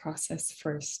like to process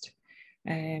first?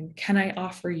 Can I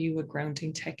offer you a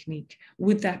grounding technique?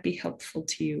 Would that be helpful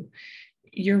to you?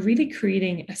 You're really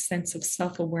creating a sense of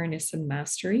self-awareness and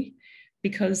mastery,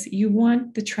 because you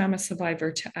want the trauma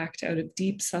survivor to act out of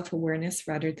deep self-awareness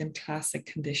rather than classic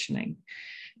conditioning.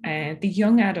 The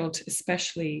young adult,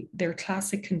 especially, their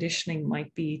classic conditioning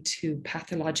might be to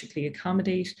pathologically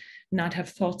accommodate, not have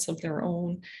thoughts of their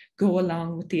own, go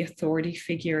along with the authority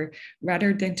figure,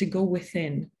 rather than to go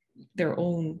within their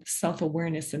own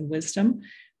self-awareness and wisdom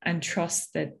and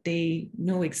trust that they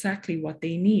know exactly what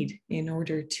they need in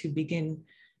order to begin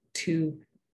to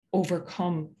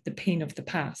overcome the pain of the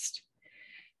past.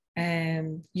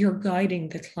 You're guiding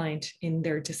the client in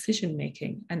their decision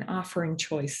making and offering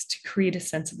choice to create a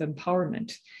sense of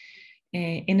empowerment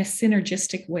in a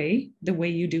synergistic way. The way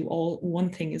you do one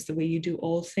thing is the way you do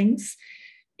all things.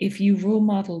 If you role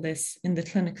model this in the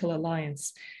clinical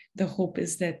alliance, the hope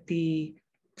is that the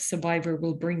survivor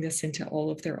will bring this into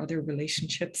all of their other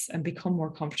relationships and become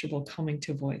more comfortable coming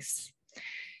to voice.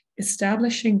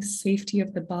 Establishing safety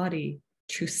of the body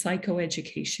through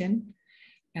psychoeducation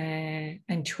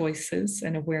and choices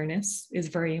and awareness is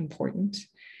very important.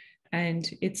 And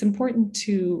it's important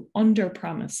to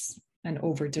under-promise and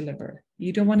over-deliver.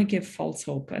 You don't want to give false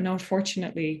hope. And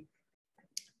unfortunately,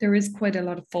 there is quite a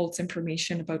lot of false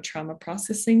information about trauma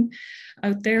processing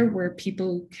out there, where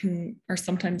people are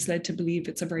sometimes led to believe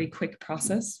it's a very quick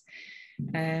process.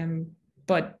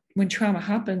 But when trauma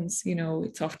happens,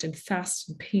 it's often fast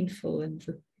and painful and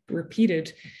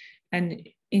repeated. And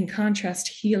in contrast,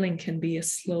 healing can be a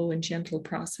slow and gentle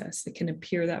process. It can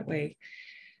appear that way.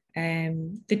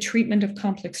 The treatment of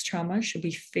complex trauma should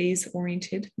be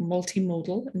phase-oriented,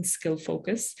 multimodal, and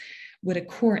skill-focused, with a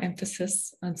core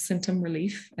emphasis on symptom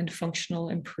relief and functional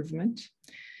improvement.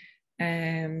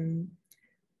 And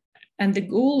the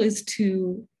goal is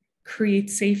to create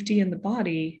safety in the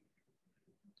body,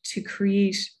 to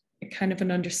create a kind of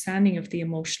an understanding of the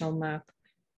emotional map,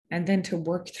 and then to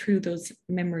work through those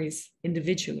memories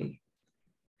individually.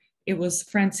 It was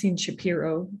Francine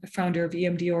Shapiro, the founder of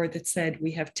EMDR, that said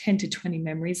we have 10 to 20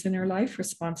 memories in our life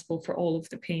responsible for all of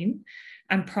the pain,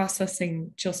 and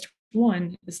processing just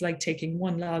one is like taking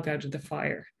one log out of the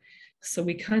fire. So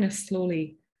we kind of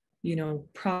slowly,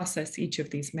 process each of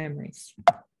these memories.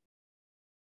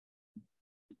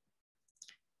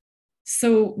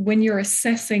 So when you're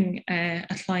assessing a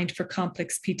client for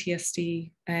complex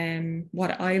PTSD,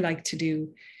 what I like to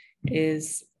do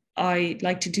is I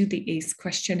like to do the ACE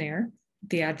questionnaire,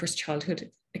 the Adverse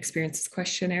Childhood Experiences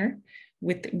questionnaire,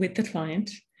 with the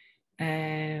client.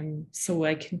 So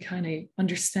I can kind of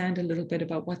understand a little bit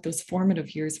about what those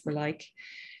formative years were like.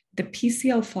 The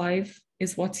PCL5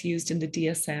 is what's used in the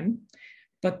DSM,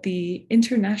 but the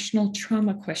International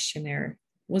Trauma Questionnaire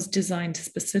was designed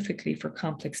specifically for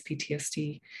complex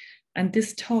PTSD. And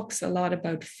this talks a lot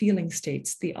about feeling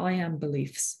states, the I am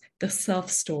beliefs, the self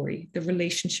story, the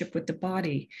relationship with the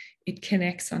body. It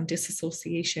connects on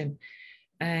dissociation,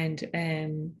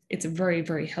 and it's very,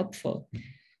 very helpful.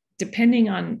 Depending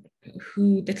on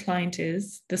who the client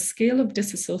is, the scale of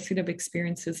dissociative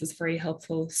experiences is very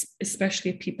helpful,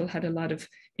 especially if people had a lot of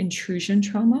intrusion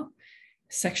trauma,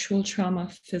 sexual trauma,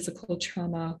 physical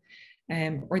trauma,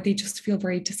 or they just feel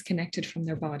very disconnected from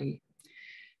their body.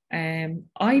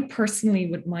 I personally,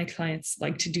 with my clients,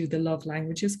 like to do the love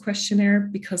languages questionnaire,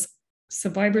 because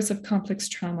survivors of complex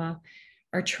trauma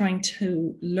are trying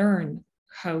to learn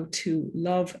how to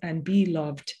love and be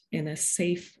loved in a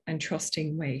safe and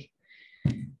trusting way.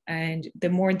 And the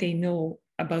more they know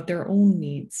about their own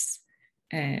needs,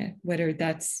 whether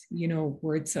that's,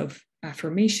 words of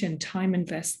affirmation, time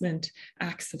investment,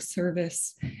 acts of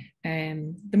service,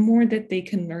 the more that they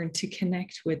can learn to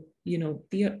connect with,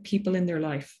 the people in their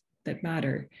life that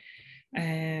matter.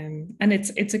 And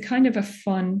it's a kind of a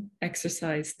fun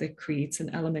exercise that creates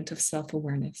an element of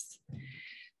self-awareness.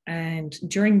 And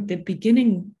during the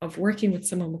beginning of working with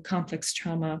someone with complex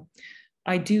trauma,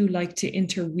 I do like to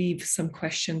interweave some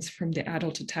questions from the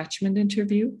adult attachment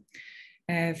interview.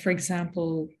 For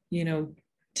example,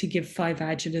 to give 5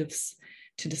 adjectives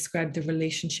to describe the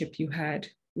relationship you had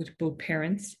with both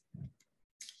parents.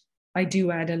 I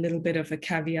do add a little bit of a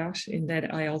caveat in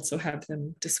that I also have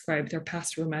them describe their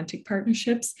past romantic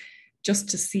partnerships, just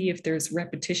to see if there's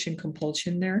repetition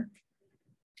compulsion there.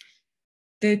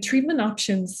 The treatment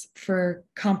options for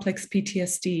complex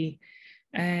PTSD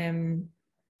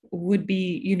would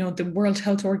be, the World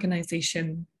Health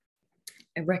Organization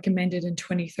recommended in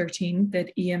 2013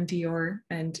 that EMDR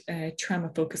and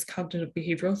trauma-focused cognitive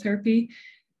behavioral therapy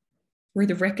were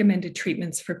the recommended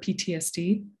treatments for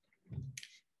PTSD.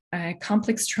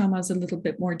 Complex trauma is a little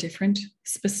bit more different,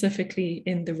 specifically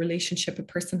in the relationship a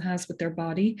person has with their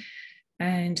body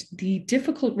and the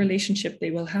difficult relationship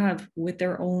they will have with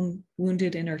their own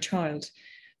wounded inner child.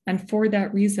 And for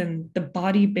that reason, the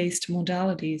body-based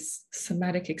modalities,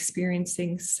 somatic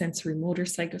experiencing, sensory motor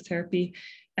psychotherapy,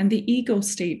 And the ego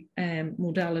state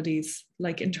modalities,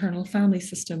 like internal family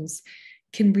systems,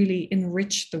 can really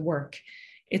enrich the work.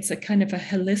 It's a kind of a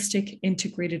holistic,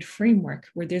 integrated framework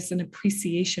where there's an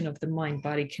appreciation of the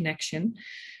mind-body connection.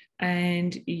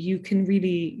 And you can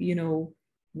really, you know,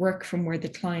 work from where the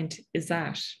client is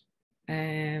at.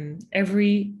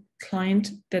 Every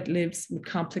client that lives with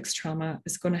complex trauma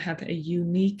is going to have a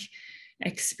unique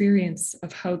experience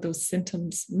of how those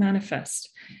symptoms manifest.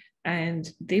 And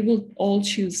they will all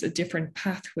choose a different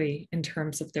pathway in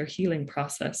terms of their healing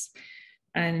process.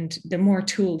 And the more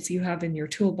tools you have in your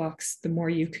toolbox, the more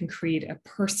you can create a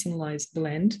personalized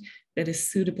blend that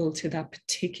is suitable to that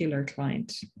particular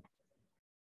client.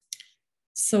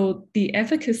 So the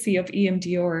efficacy of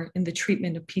EMDR in the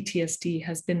treatment of PTSD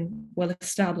has been well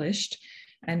established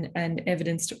and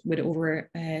evidenced with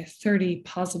over 30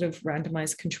 positive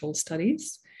randomized control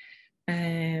studies.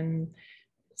 The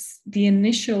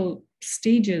initial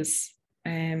stages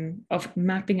of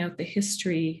mapping out the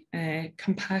history,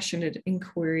 compassionate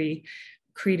inquiry,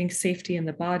 creating safety in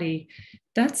the body,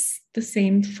 that's the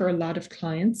same for a lot of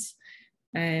clients.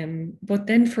 But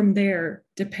then from there,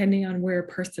 depending on where a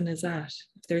person is at,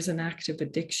 if there's an active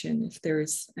addiction, if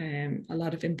there's a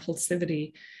lot of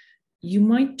impulsivity, you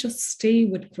might just stay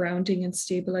with grounding and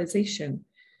stabilization.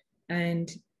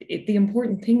 And the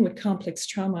important thing with complex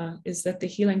trauma is that the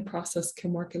healing process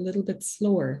can work a little bit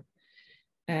slower,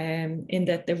 in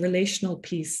that the relational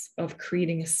piece of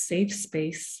creating a safe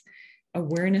space,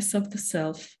 awareness of the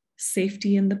self,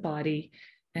 safety in the body,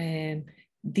 and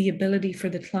the ability for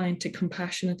the client to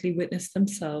compassionately witness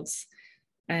themselves,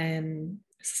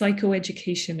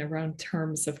 psychoeducation around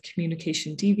terms of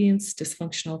communication deviance,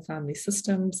 dysfunctional family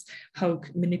systems, how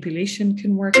manipulation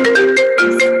can work.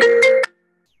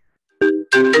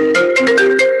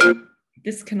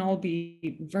 This can all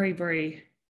be very, very,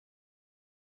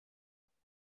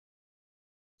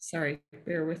 sorry,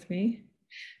 bear with me.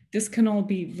 This can all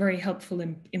be very helpful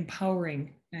in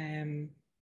empowering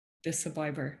the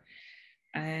survivor,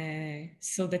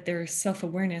 so that their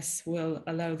self-awareness will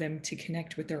allow them to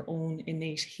connect with their own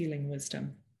innate healing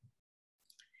wisdom.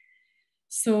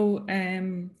 So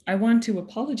I want to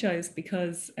apologize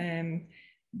because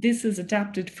this is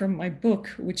adapted from my book,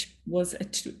 which was a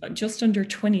just under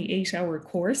 28-hour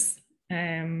course,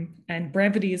 and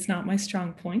brevity is not my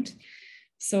strong point.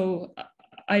 So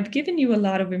I've given you a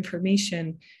lot of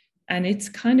information, and it's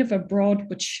kind of a broad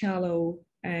but shallow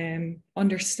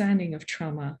understanding of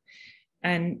trauma.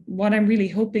 And what I'm really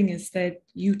hoping is that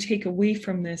you take away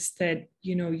from this that,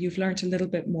 you know, you've learned a little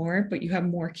bit more, but you have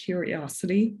more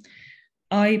curiosity.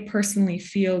 I personally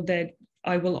feel that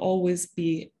I will always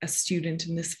be a student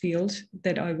in this field,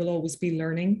 that I will always be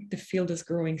learning. The field is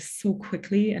growing so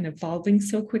quickly and evolving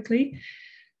so quickly,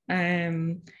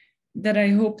 that I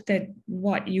hope that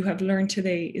what you have learned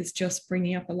today is just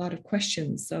bringing up a lot of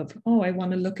questions of, oh, I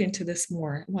want to look into this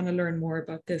more. I want to learn more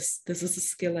about this. This is a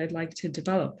skill I'd like to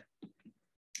develop.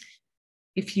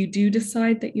 If you do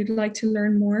decide that you'd like to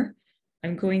learn more,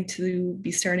 I'm going to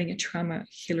be starting a trauma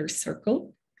healer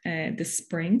circle this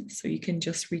spring. So you can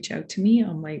just reach out to me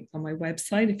on my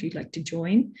website if you'd like to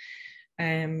join.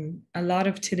 A lot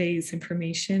of today's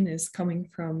information is coming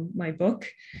from my book,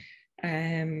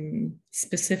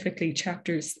 specifically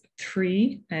chapters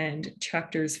 3 and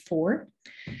chapters 4.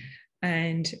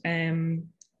 And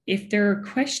if there are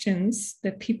questions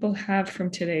that people have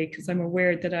from today, because I'm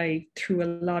aware that I threw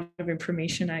a lot of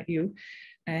information at you,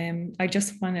 I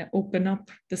just want to open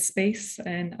up the space,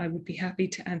 and I would be happy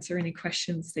to answer any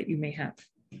questions that you may have.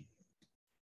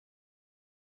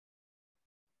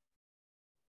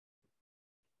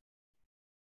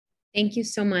 Thank you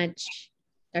so much,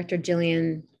 Dr.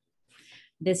 Jillian.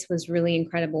 This was really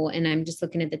incredible. And I'm just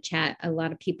looking at the chat. A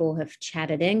lot of people have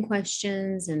chatted in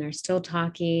questions and are still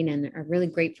talking and are really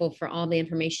grateful for all the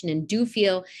information and do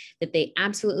feel that they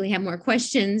absolutely have more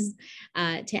questions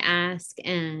to ask.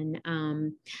 And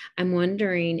I'm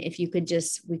wondering if we could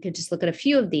just look at a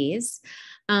few of these.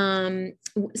 Someone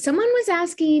was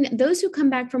asking, those who come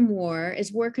back from war,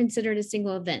 is war considered a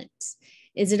single event?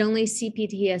 Is it only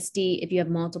CPTSD if you have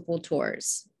multiple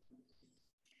tours?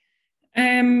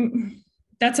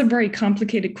 That's a very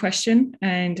complicated question.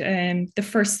 And the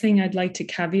first thing I'd like to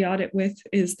caveat it with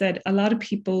is that a lot of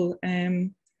people,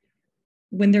 when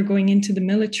they're going into the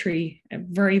military,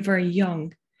 very, very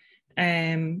young,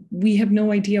 we have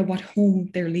no idea what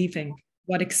home they're leaving,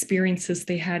 what experiences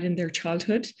they had in their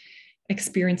childhood,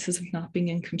 experiences of not being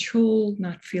in control,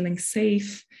 not feeling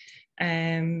safe.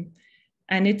 And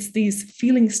it's these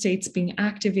feeling states being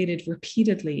activated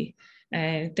repeatedly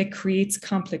that creates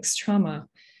complex trauma.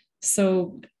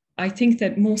 So I think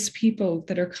that most people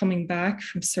that are coming back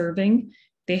from serving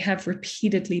They have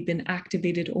repeatedly been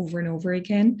activated over and over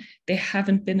again. They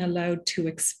haven't been allowed to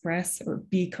express or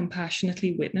be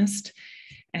compassionately witnessed.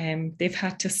 They've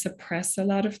had to suppress a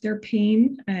lot of their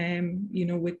pain,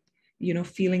 with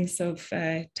feelings of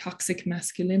toxic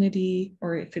masculinity,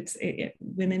 or if it's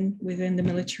women within the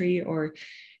military or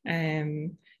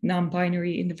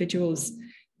non-binary individuals,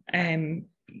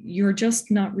 you're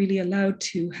just not really allowed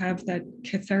to have that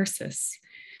catharsis.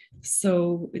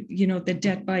 So, the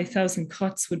death by 1,000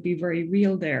 cuts would be very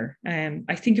real there.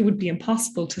 I think it would be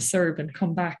impossible to serve and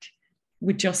come back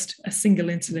with just a single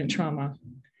incident trauma.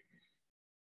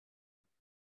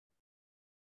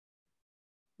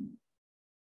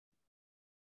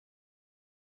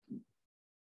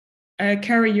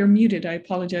 Carrie, you're muted. I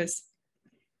apologize.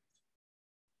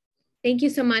 Thank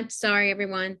you so much. Sorry,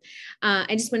 everyone.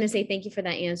 I just want to say thank you for that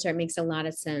answer. It makes a lot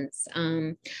of sense.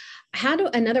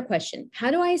 Another question, how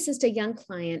do I assist a young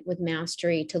client with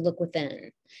mastery to look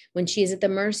within when she is at the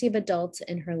mercy of adults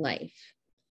in her life?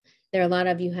 There are a lot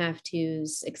of you have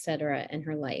to's, et cetera, in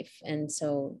her life. And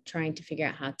so trying to figure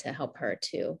out how to help her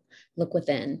to look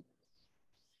within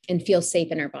and feel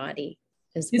safe in her body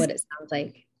is what it sounds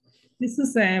like. This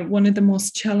is one of the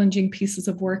most challenging pieces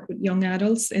of work with young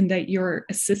adults, in that you're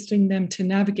assisting them to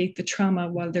navigate the trauma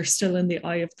while they're still in the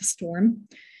eye of the storm.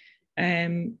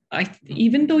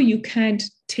 Even though you can't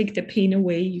take the pain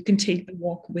away, you can take the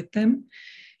walk with them.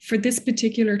 For this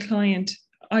particular client,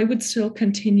 I would still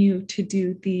continue to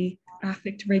do the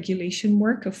affect regulation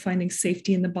work of finding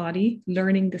safety in the body,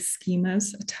 learning the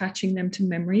schemas, attaching them to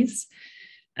memories.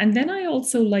 And then I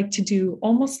also like to do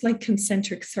almost like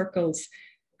concentric circles.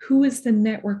 Who is the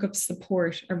network of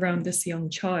support around this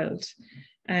young child?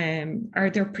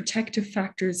 Are there protective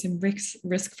factors and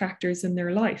risk factors in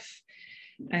their life?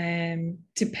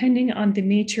 Depending on the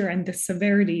nature and the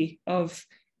severity of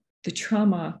the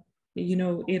trauma,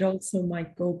 it also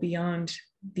might go beyond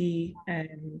the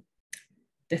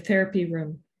therapy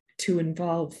room to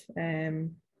involve,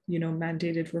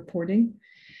 mandated reporting.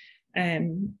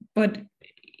 But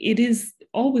it is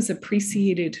always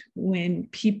appreciated when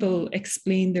people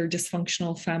explain their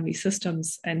dysfunctional family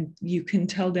systems, and you can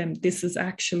tell them this is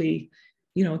actually,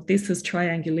 this is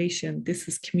triangulation, this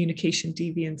is communication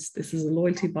deviance, this is a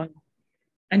loyalty bond.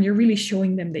 And you're really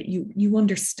showing them that you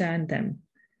understand them,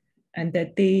 and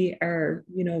that they are,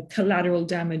 collateral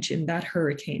damage in that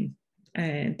hurricane,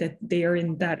 and that they are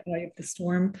in that eye of the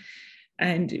storm.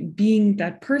 And being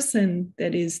that person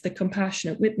that is the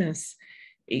compassionate witness,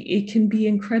 it can be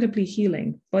incredibly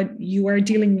healing, but you are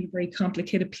dealing with a very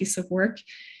complicated piece of work,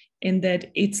 in that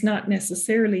it's not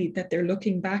necessarily that they're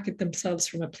looking back at themselves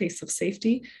from a place of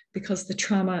safety, because the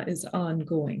trauma is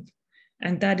ongoing.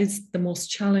 And that is the most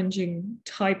challenging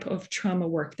type of trauma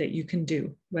work that you can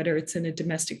do, whether it's in a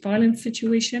domestic violence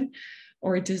situation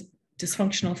or a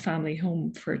dysfunctional family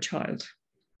home for a child.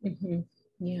 Mm-hmm.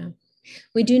 Yeah.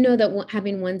 We do know that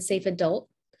having one safe adult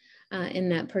in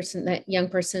that young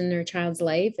person or child's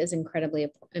life is incredibly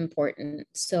important.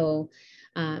 So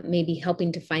maybe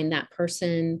helping to find that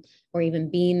person, or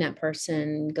even being that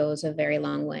person, goes a very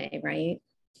long way, right?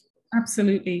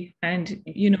 Absolutely. And,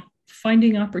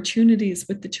 finding opportunities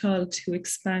with the child to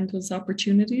expand those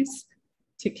opportunities,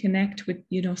 to connect with,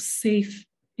 safe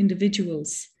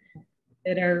individuals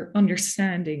that are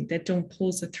understanding, that don't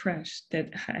pose a threat,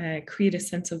 that create a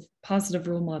sense of positive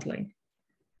role modeling.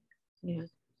 Yeah.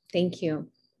 Thank you.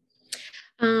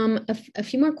 A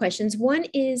few more questions. One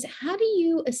is, how do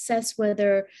you assess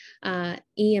whether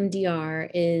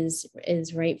EMDR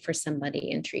is right for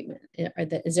somebody in treatment?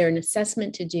 Is there an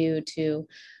assessment to do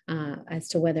as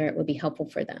to whether it would be helpful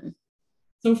for them?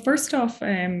 So first off,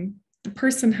 the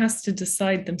person has to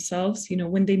decide themselves,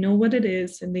 when they know what it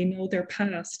is and they know their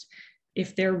past,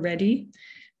 if they're ready.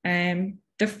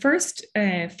 The first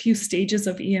few stages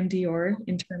of EMDR,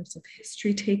 in terms of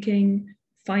history taking,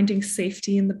 finding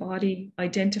safety in the body,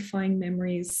 identifying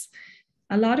memories,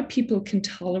 a lot of people can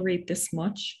tolerate this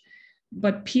much.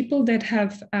 But people that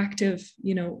have active,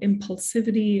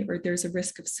 impulsivity, or there's a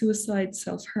risk of suicide,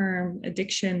 self-harm,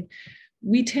 addiction,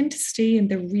 we tend to stay in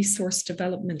the resource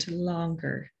development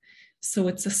longer. So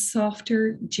it's a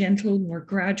softer, gentle, more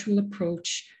gradual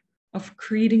approach of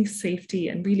creating safety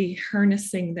and really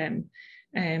harnessing them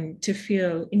to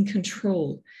feel in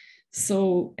control.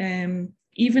 So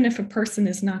even if a person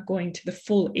is not going to the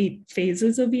full 8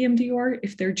 phases of EMDR,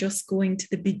 if they're just going to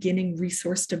the beginning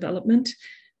resource development,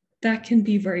 that can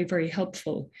be very, very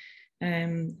helpful.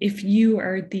 If you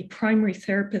are the primary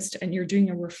therapist and you're doing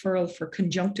a referral for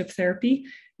conjunctive therapy,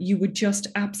 you would just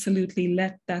absolutely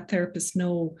let that therapist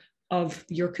know of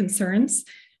your concerns,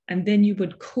 and then you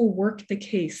would co-work the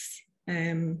case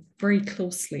very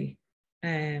closely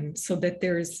so that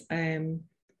there's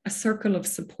a circle of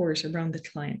support around the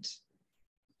client.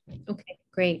 Okay,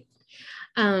 great.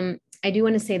 I do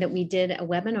want to say that we did a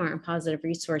webinar on positive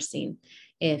resourcing.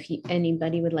 If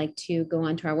anybody would like to go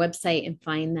onto our website and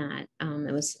find that,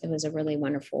 it was a really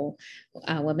wonderful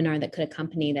webinar that could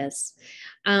accompany this.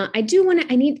 Can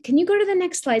you go to the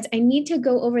next slides? I need to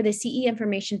go over the CE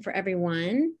information for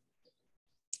everyone.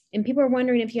 And people are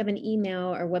wondering if you have an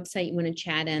email or website you want to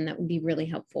chat in, that would be really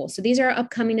helpful. So these are our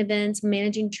upcoming events: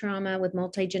 Managing Trauma with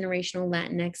Multi-Generational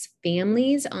Latinx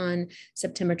Families on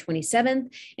September 27th.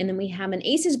 And then we have an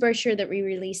ACEs brochure that we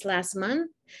released last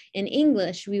month in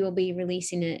English. We will be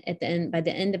releasing it by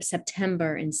the end of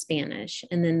September in Spanish.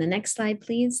 And then the next slide,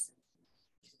 please.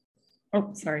 Oh,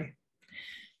 sorry.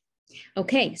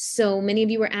 Okay, so many of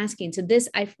you were asking. So this,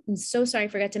 I'm so sorry, I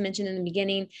forgot to mention in the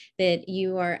beginning that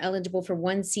you are eligible for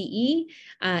 1 CE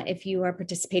if you are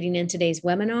participating in today's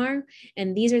webinar.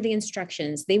 And these are the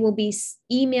instructions. They will be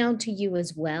emailed to you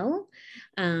as well.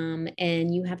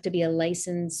 And you have to be a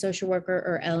licensed social worker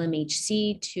or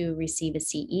LMHC to receive a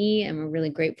CE. And we're really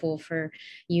grateful for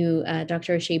you,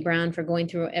 Dr. O'Shea Brown, for going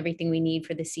through everything we need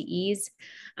for the CEs.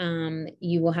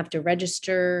 You will have to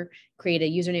register, create a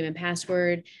username and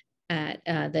password at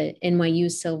the NYU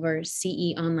Silver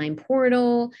CE online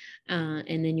portal,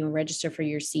 and then you'll register for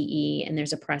your CE, and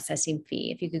there's a processing fee.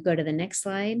 If you could go to the next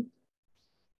slide.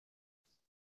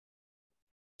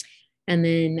 And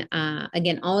then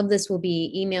again, all of this will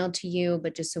be emailed to you,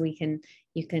 but just so you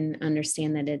can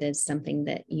understand that it is something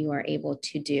that you are able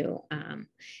to do.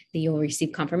 You'll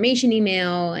receive confirmation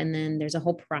email, and then there's a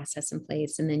whole process in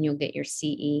place, and then you'll get your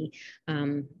CE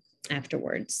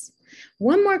afterwards.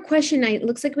 One more question. It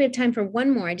looks like we have time for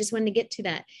one more. I just wanted to get to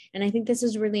that. And I think this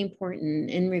is really important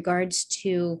in regards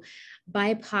to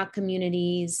BIPOC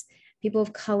communities, people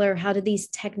of color. How do these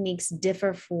techniques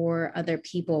differ for other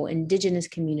people, Indigenous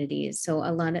communities? So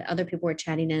a lot of other people were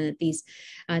chatting in that these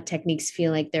techniques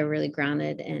feel like they're really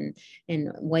grounded in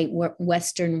white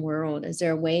Western world. Is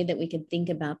there a way that we could think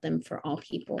about them for all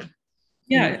people?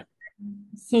 Yeah.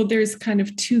 So there's kind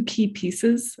of two key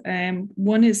pieces.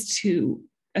 One is to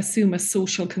assume a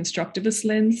social constructivist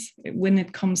lens when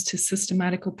it comes to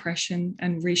systematic oppression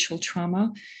and racial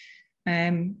trauma.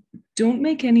 Don't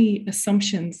make any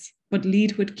assumptions, but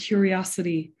lead with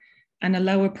curiosity and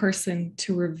allow a person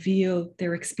to reveal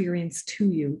their experience to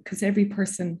you, because every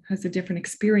person has a different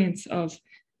experience of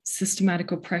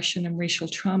systematic oppression and racial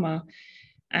trauma,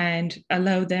 and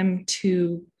allow them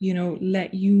to,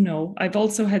 let you know. I've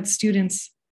also had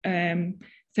students,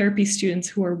 therapy students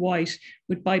who are white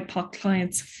with BIPOC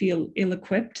clients feel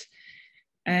ill-equipped.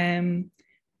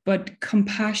 But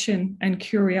compassion and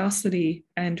curiosity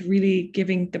and really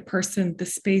giving the person the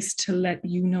space to let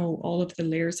you know all of the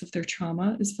layers of their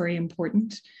trauma is very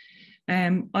important.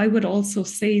 I would also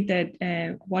say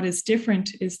that what is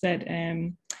different is that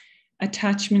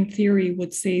attachment theory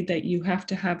would say that you have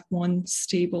to have one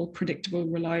stable, predictable,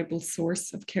 reliable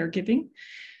source of caregiving.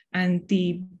 And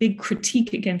the big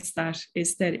critique against that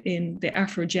is that in the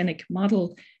Afrogenic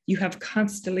model, you have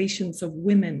constellations of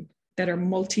women that are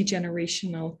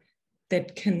multi-generational,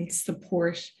 that can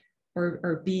support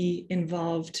or be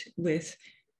involved with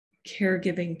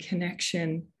caregiving,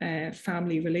 connection,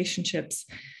 family relationships.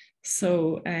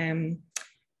 So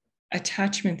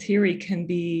attachment theory can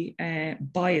be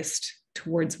biased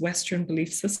towards Western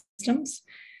belief systems,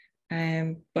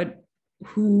 but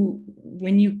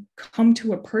when you come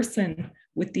to a person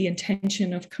with the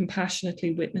intention of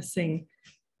compassionately witnessing,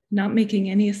 not making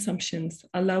any assumptions,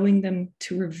 allowing them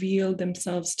to reveal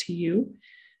themselves to you,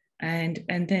 and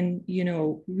then,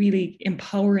 really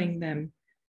empowering them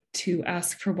to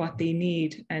ask for what they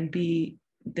need and be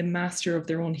the master of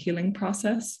their own healing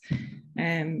process.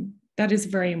 That is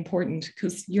very important,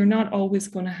 because you're not always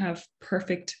going to have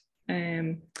perfect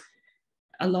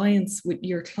alliance with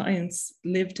your client's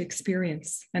lived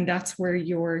experience. And that's where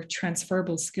your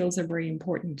transferable skills are very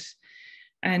important.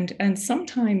 And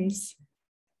sometimes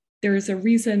there is a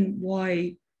reason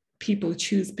why people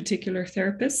choose particular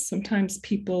therapists. Sometimes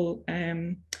people,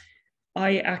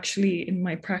 I actually, in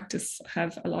my practice,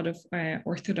 have a lot of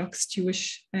Orthodox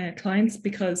Jewish clients,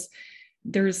 because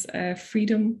there's a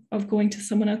freedom of going to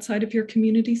someone outside of your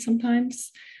community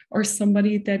sometimes, or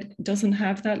somebody that doesn't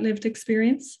have that lived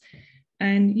experience.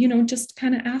 And, just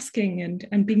kind of asking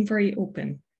and being very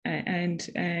open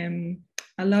and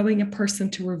allowing a person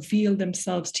to reveal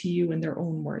themselves to you in their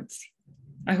own words.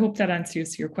 I hope that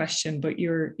answers your question, but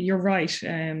you're right.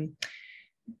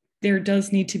 There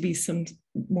does need to be some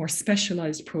more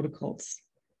specialized protocols.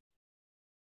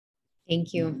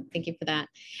 Thank you. Thank you for that.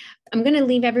 I'm going to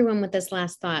leave everyone with this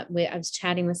last thought. I was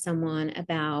chatting with someone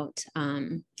about,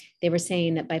 they were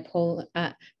saying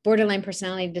that borderline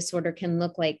personality disorder can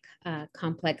look like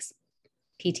complex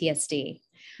PTSD.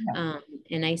 Yeah.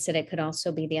 And I said it could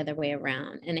also be the other way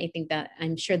around. And I think that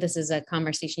I'm sure this is a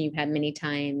conversation you've had many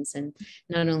times, and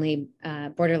not only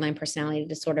borderline personality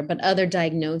disorder, but other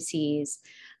diagnoses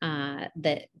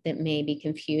that may be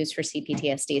confused for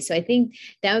CPTSD. So I think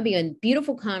that would be a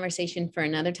beautiful conversation for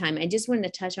another time. I just wanted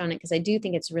to touch on it because I do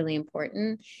think it's really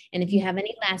important. And if you have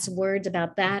any last words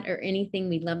about that or anything,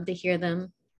 we'd love to hear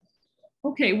them.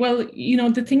 Okay, well,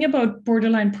 the thing about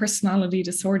borderline personality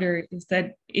disorder is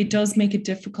that it does make it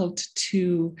difficult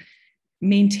to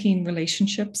maintain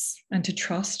relationships and to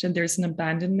trust. And there's an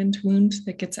abandonment wound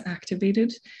that gets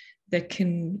activated that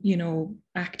can,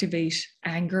 activate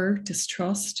anger,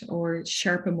 distrust, or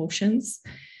sharp emotions.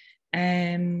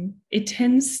 There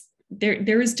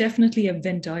is definitely a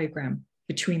Venn diagram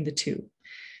between the two.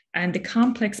 And the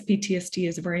complex PTSD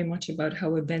is very much about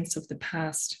how events of the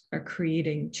past are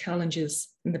creating challenges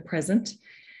in the present.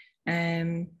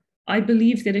 I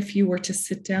believe that if you were to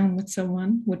sit down with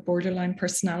someone with borderline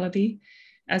personality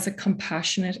as a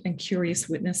compassionate and curious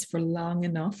witness for long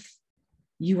enough,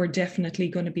 you are definitely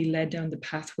going to be led down the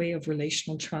pathway of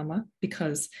relational trauma,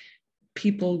 because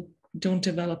people don't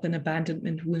develop an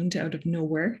abandonment wound out of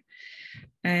nowhere.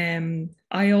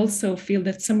 I also feel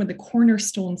that some of the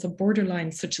cornerstones of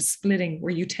borderline, such as splitting,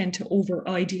 where you tend to over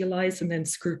idealize and then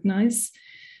scrutinize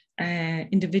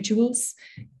individuals,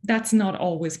 that's not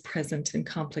always present in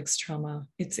complex trauma.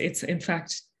 It's in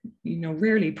fact,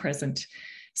 rarely present.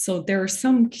 So there are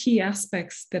some key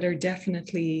aspects that are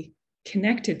definitely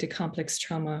connected to complex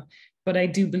trauma, but I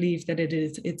do believe that it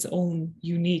is its own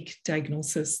unique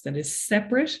diagnosis that is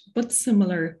separate but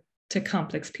similar to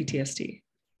complex PTSD.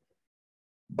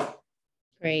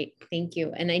 Great, thank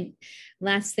you. And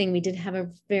last thing, we did have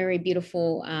a very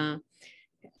beautiful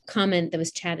comment that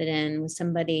was chatted in with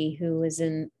somebody who was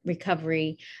in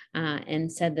recovery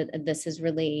and said that this has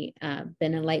really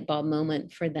been a light bulb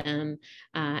moment for them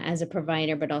as a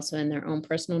provider, but also in their own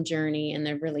personal journey, and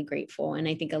they're really grateful. And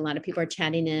I think a lot of people are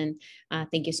chatting in.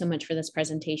 Thank you so much for this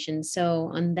presentation.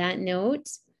 So on that note,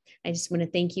 I just want to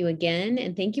thank you again,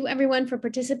 and thank you everyone for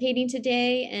participating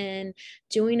today, and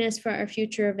join us for our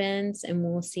future events, and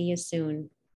we'll see you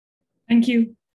soon. Thank you.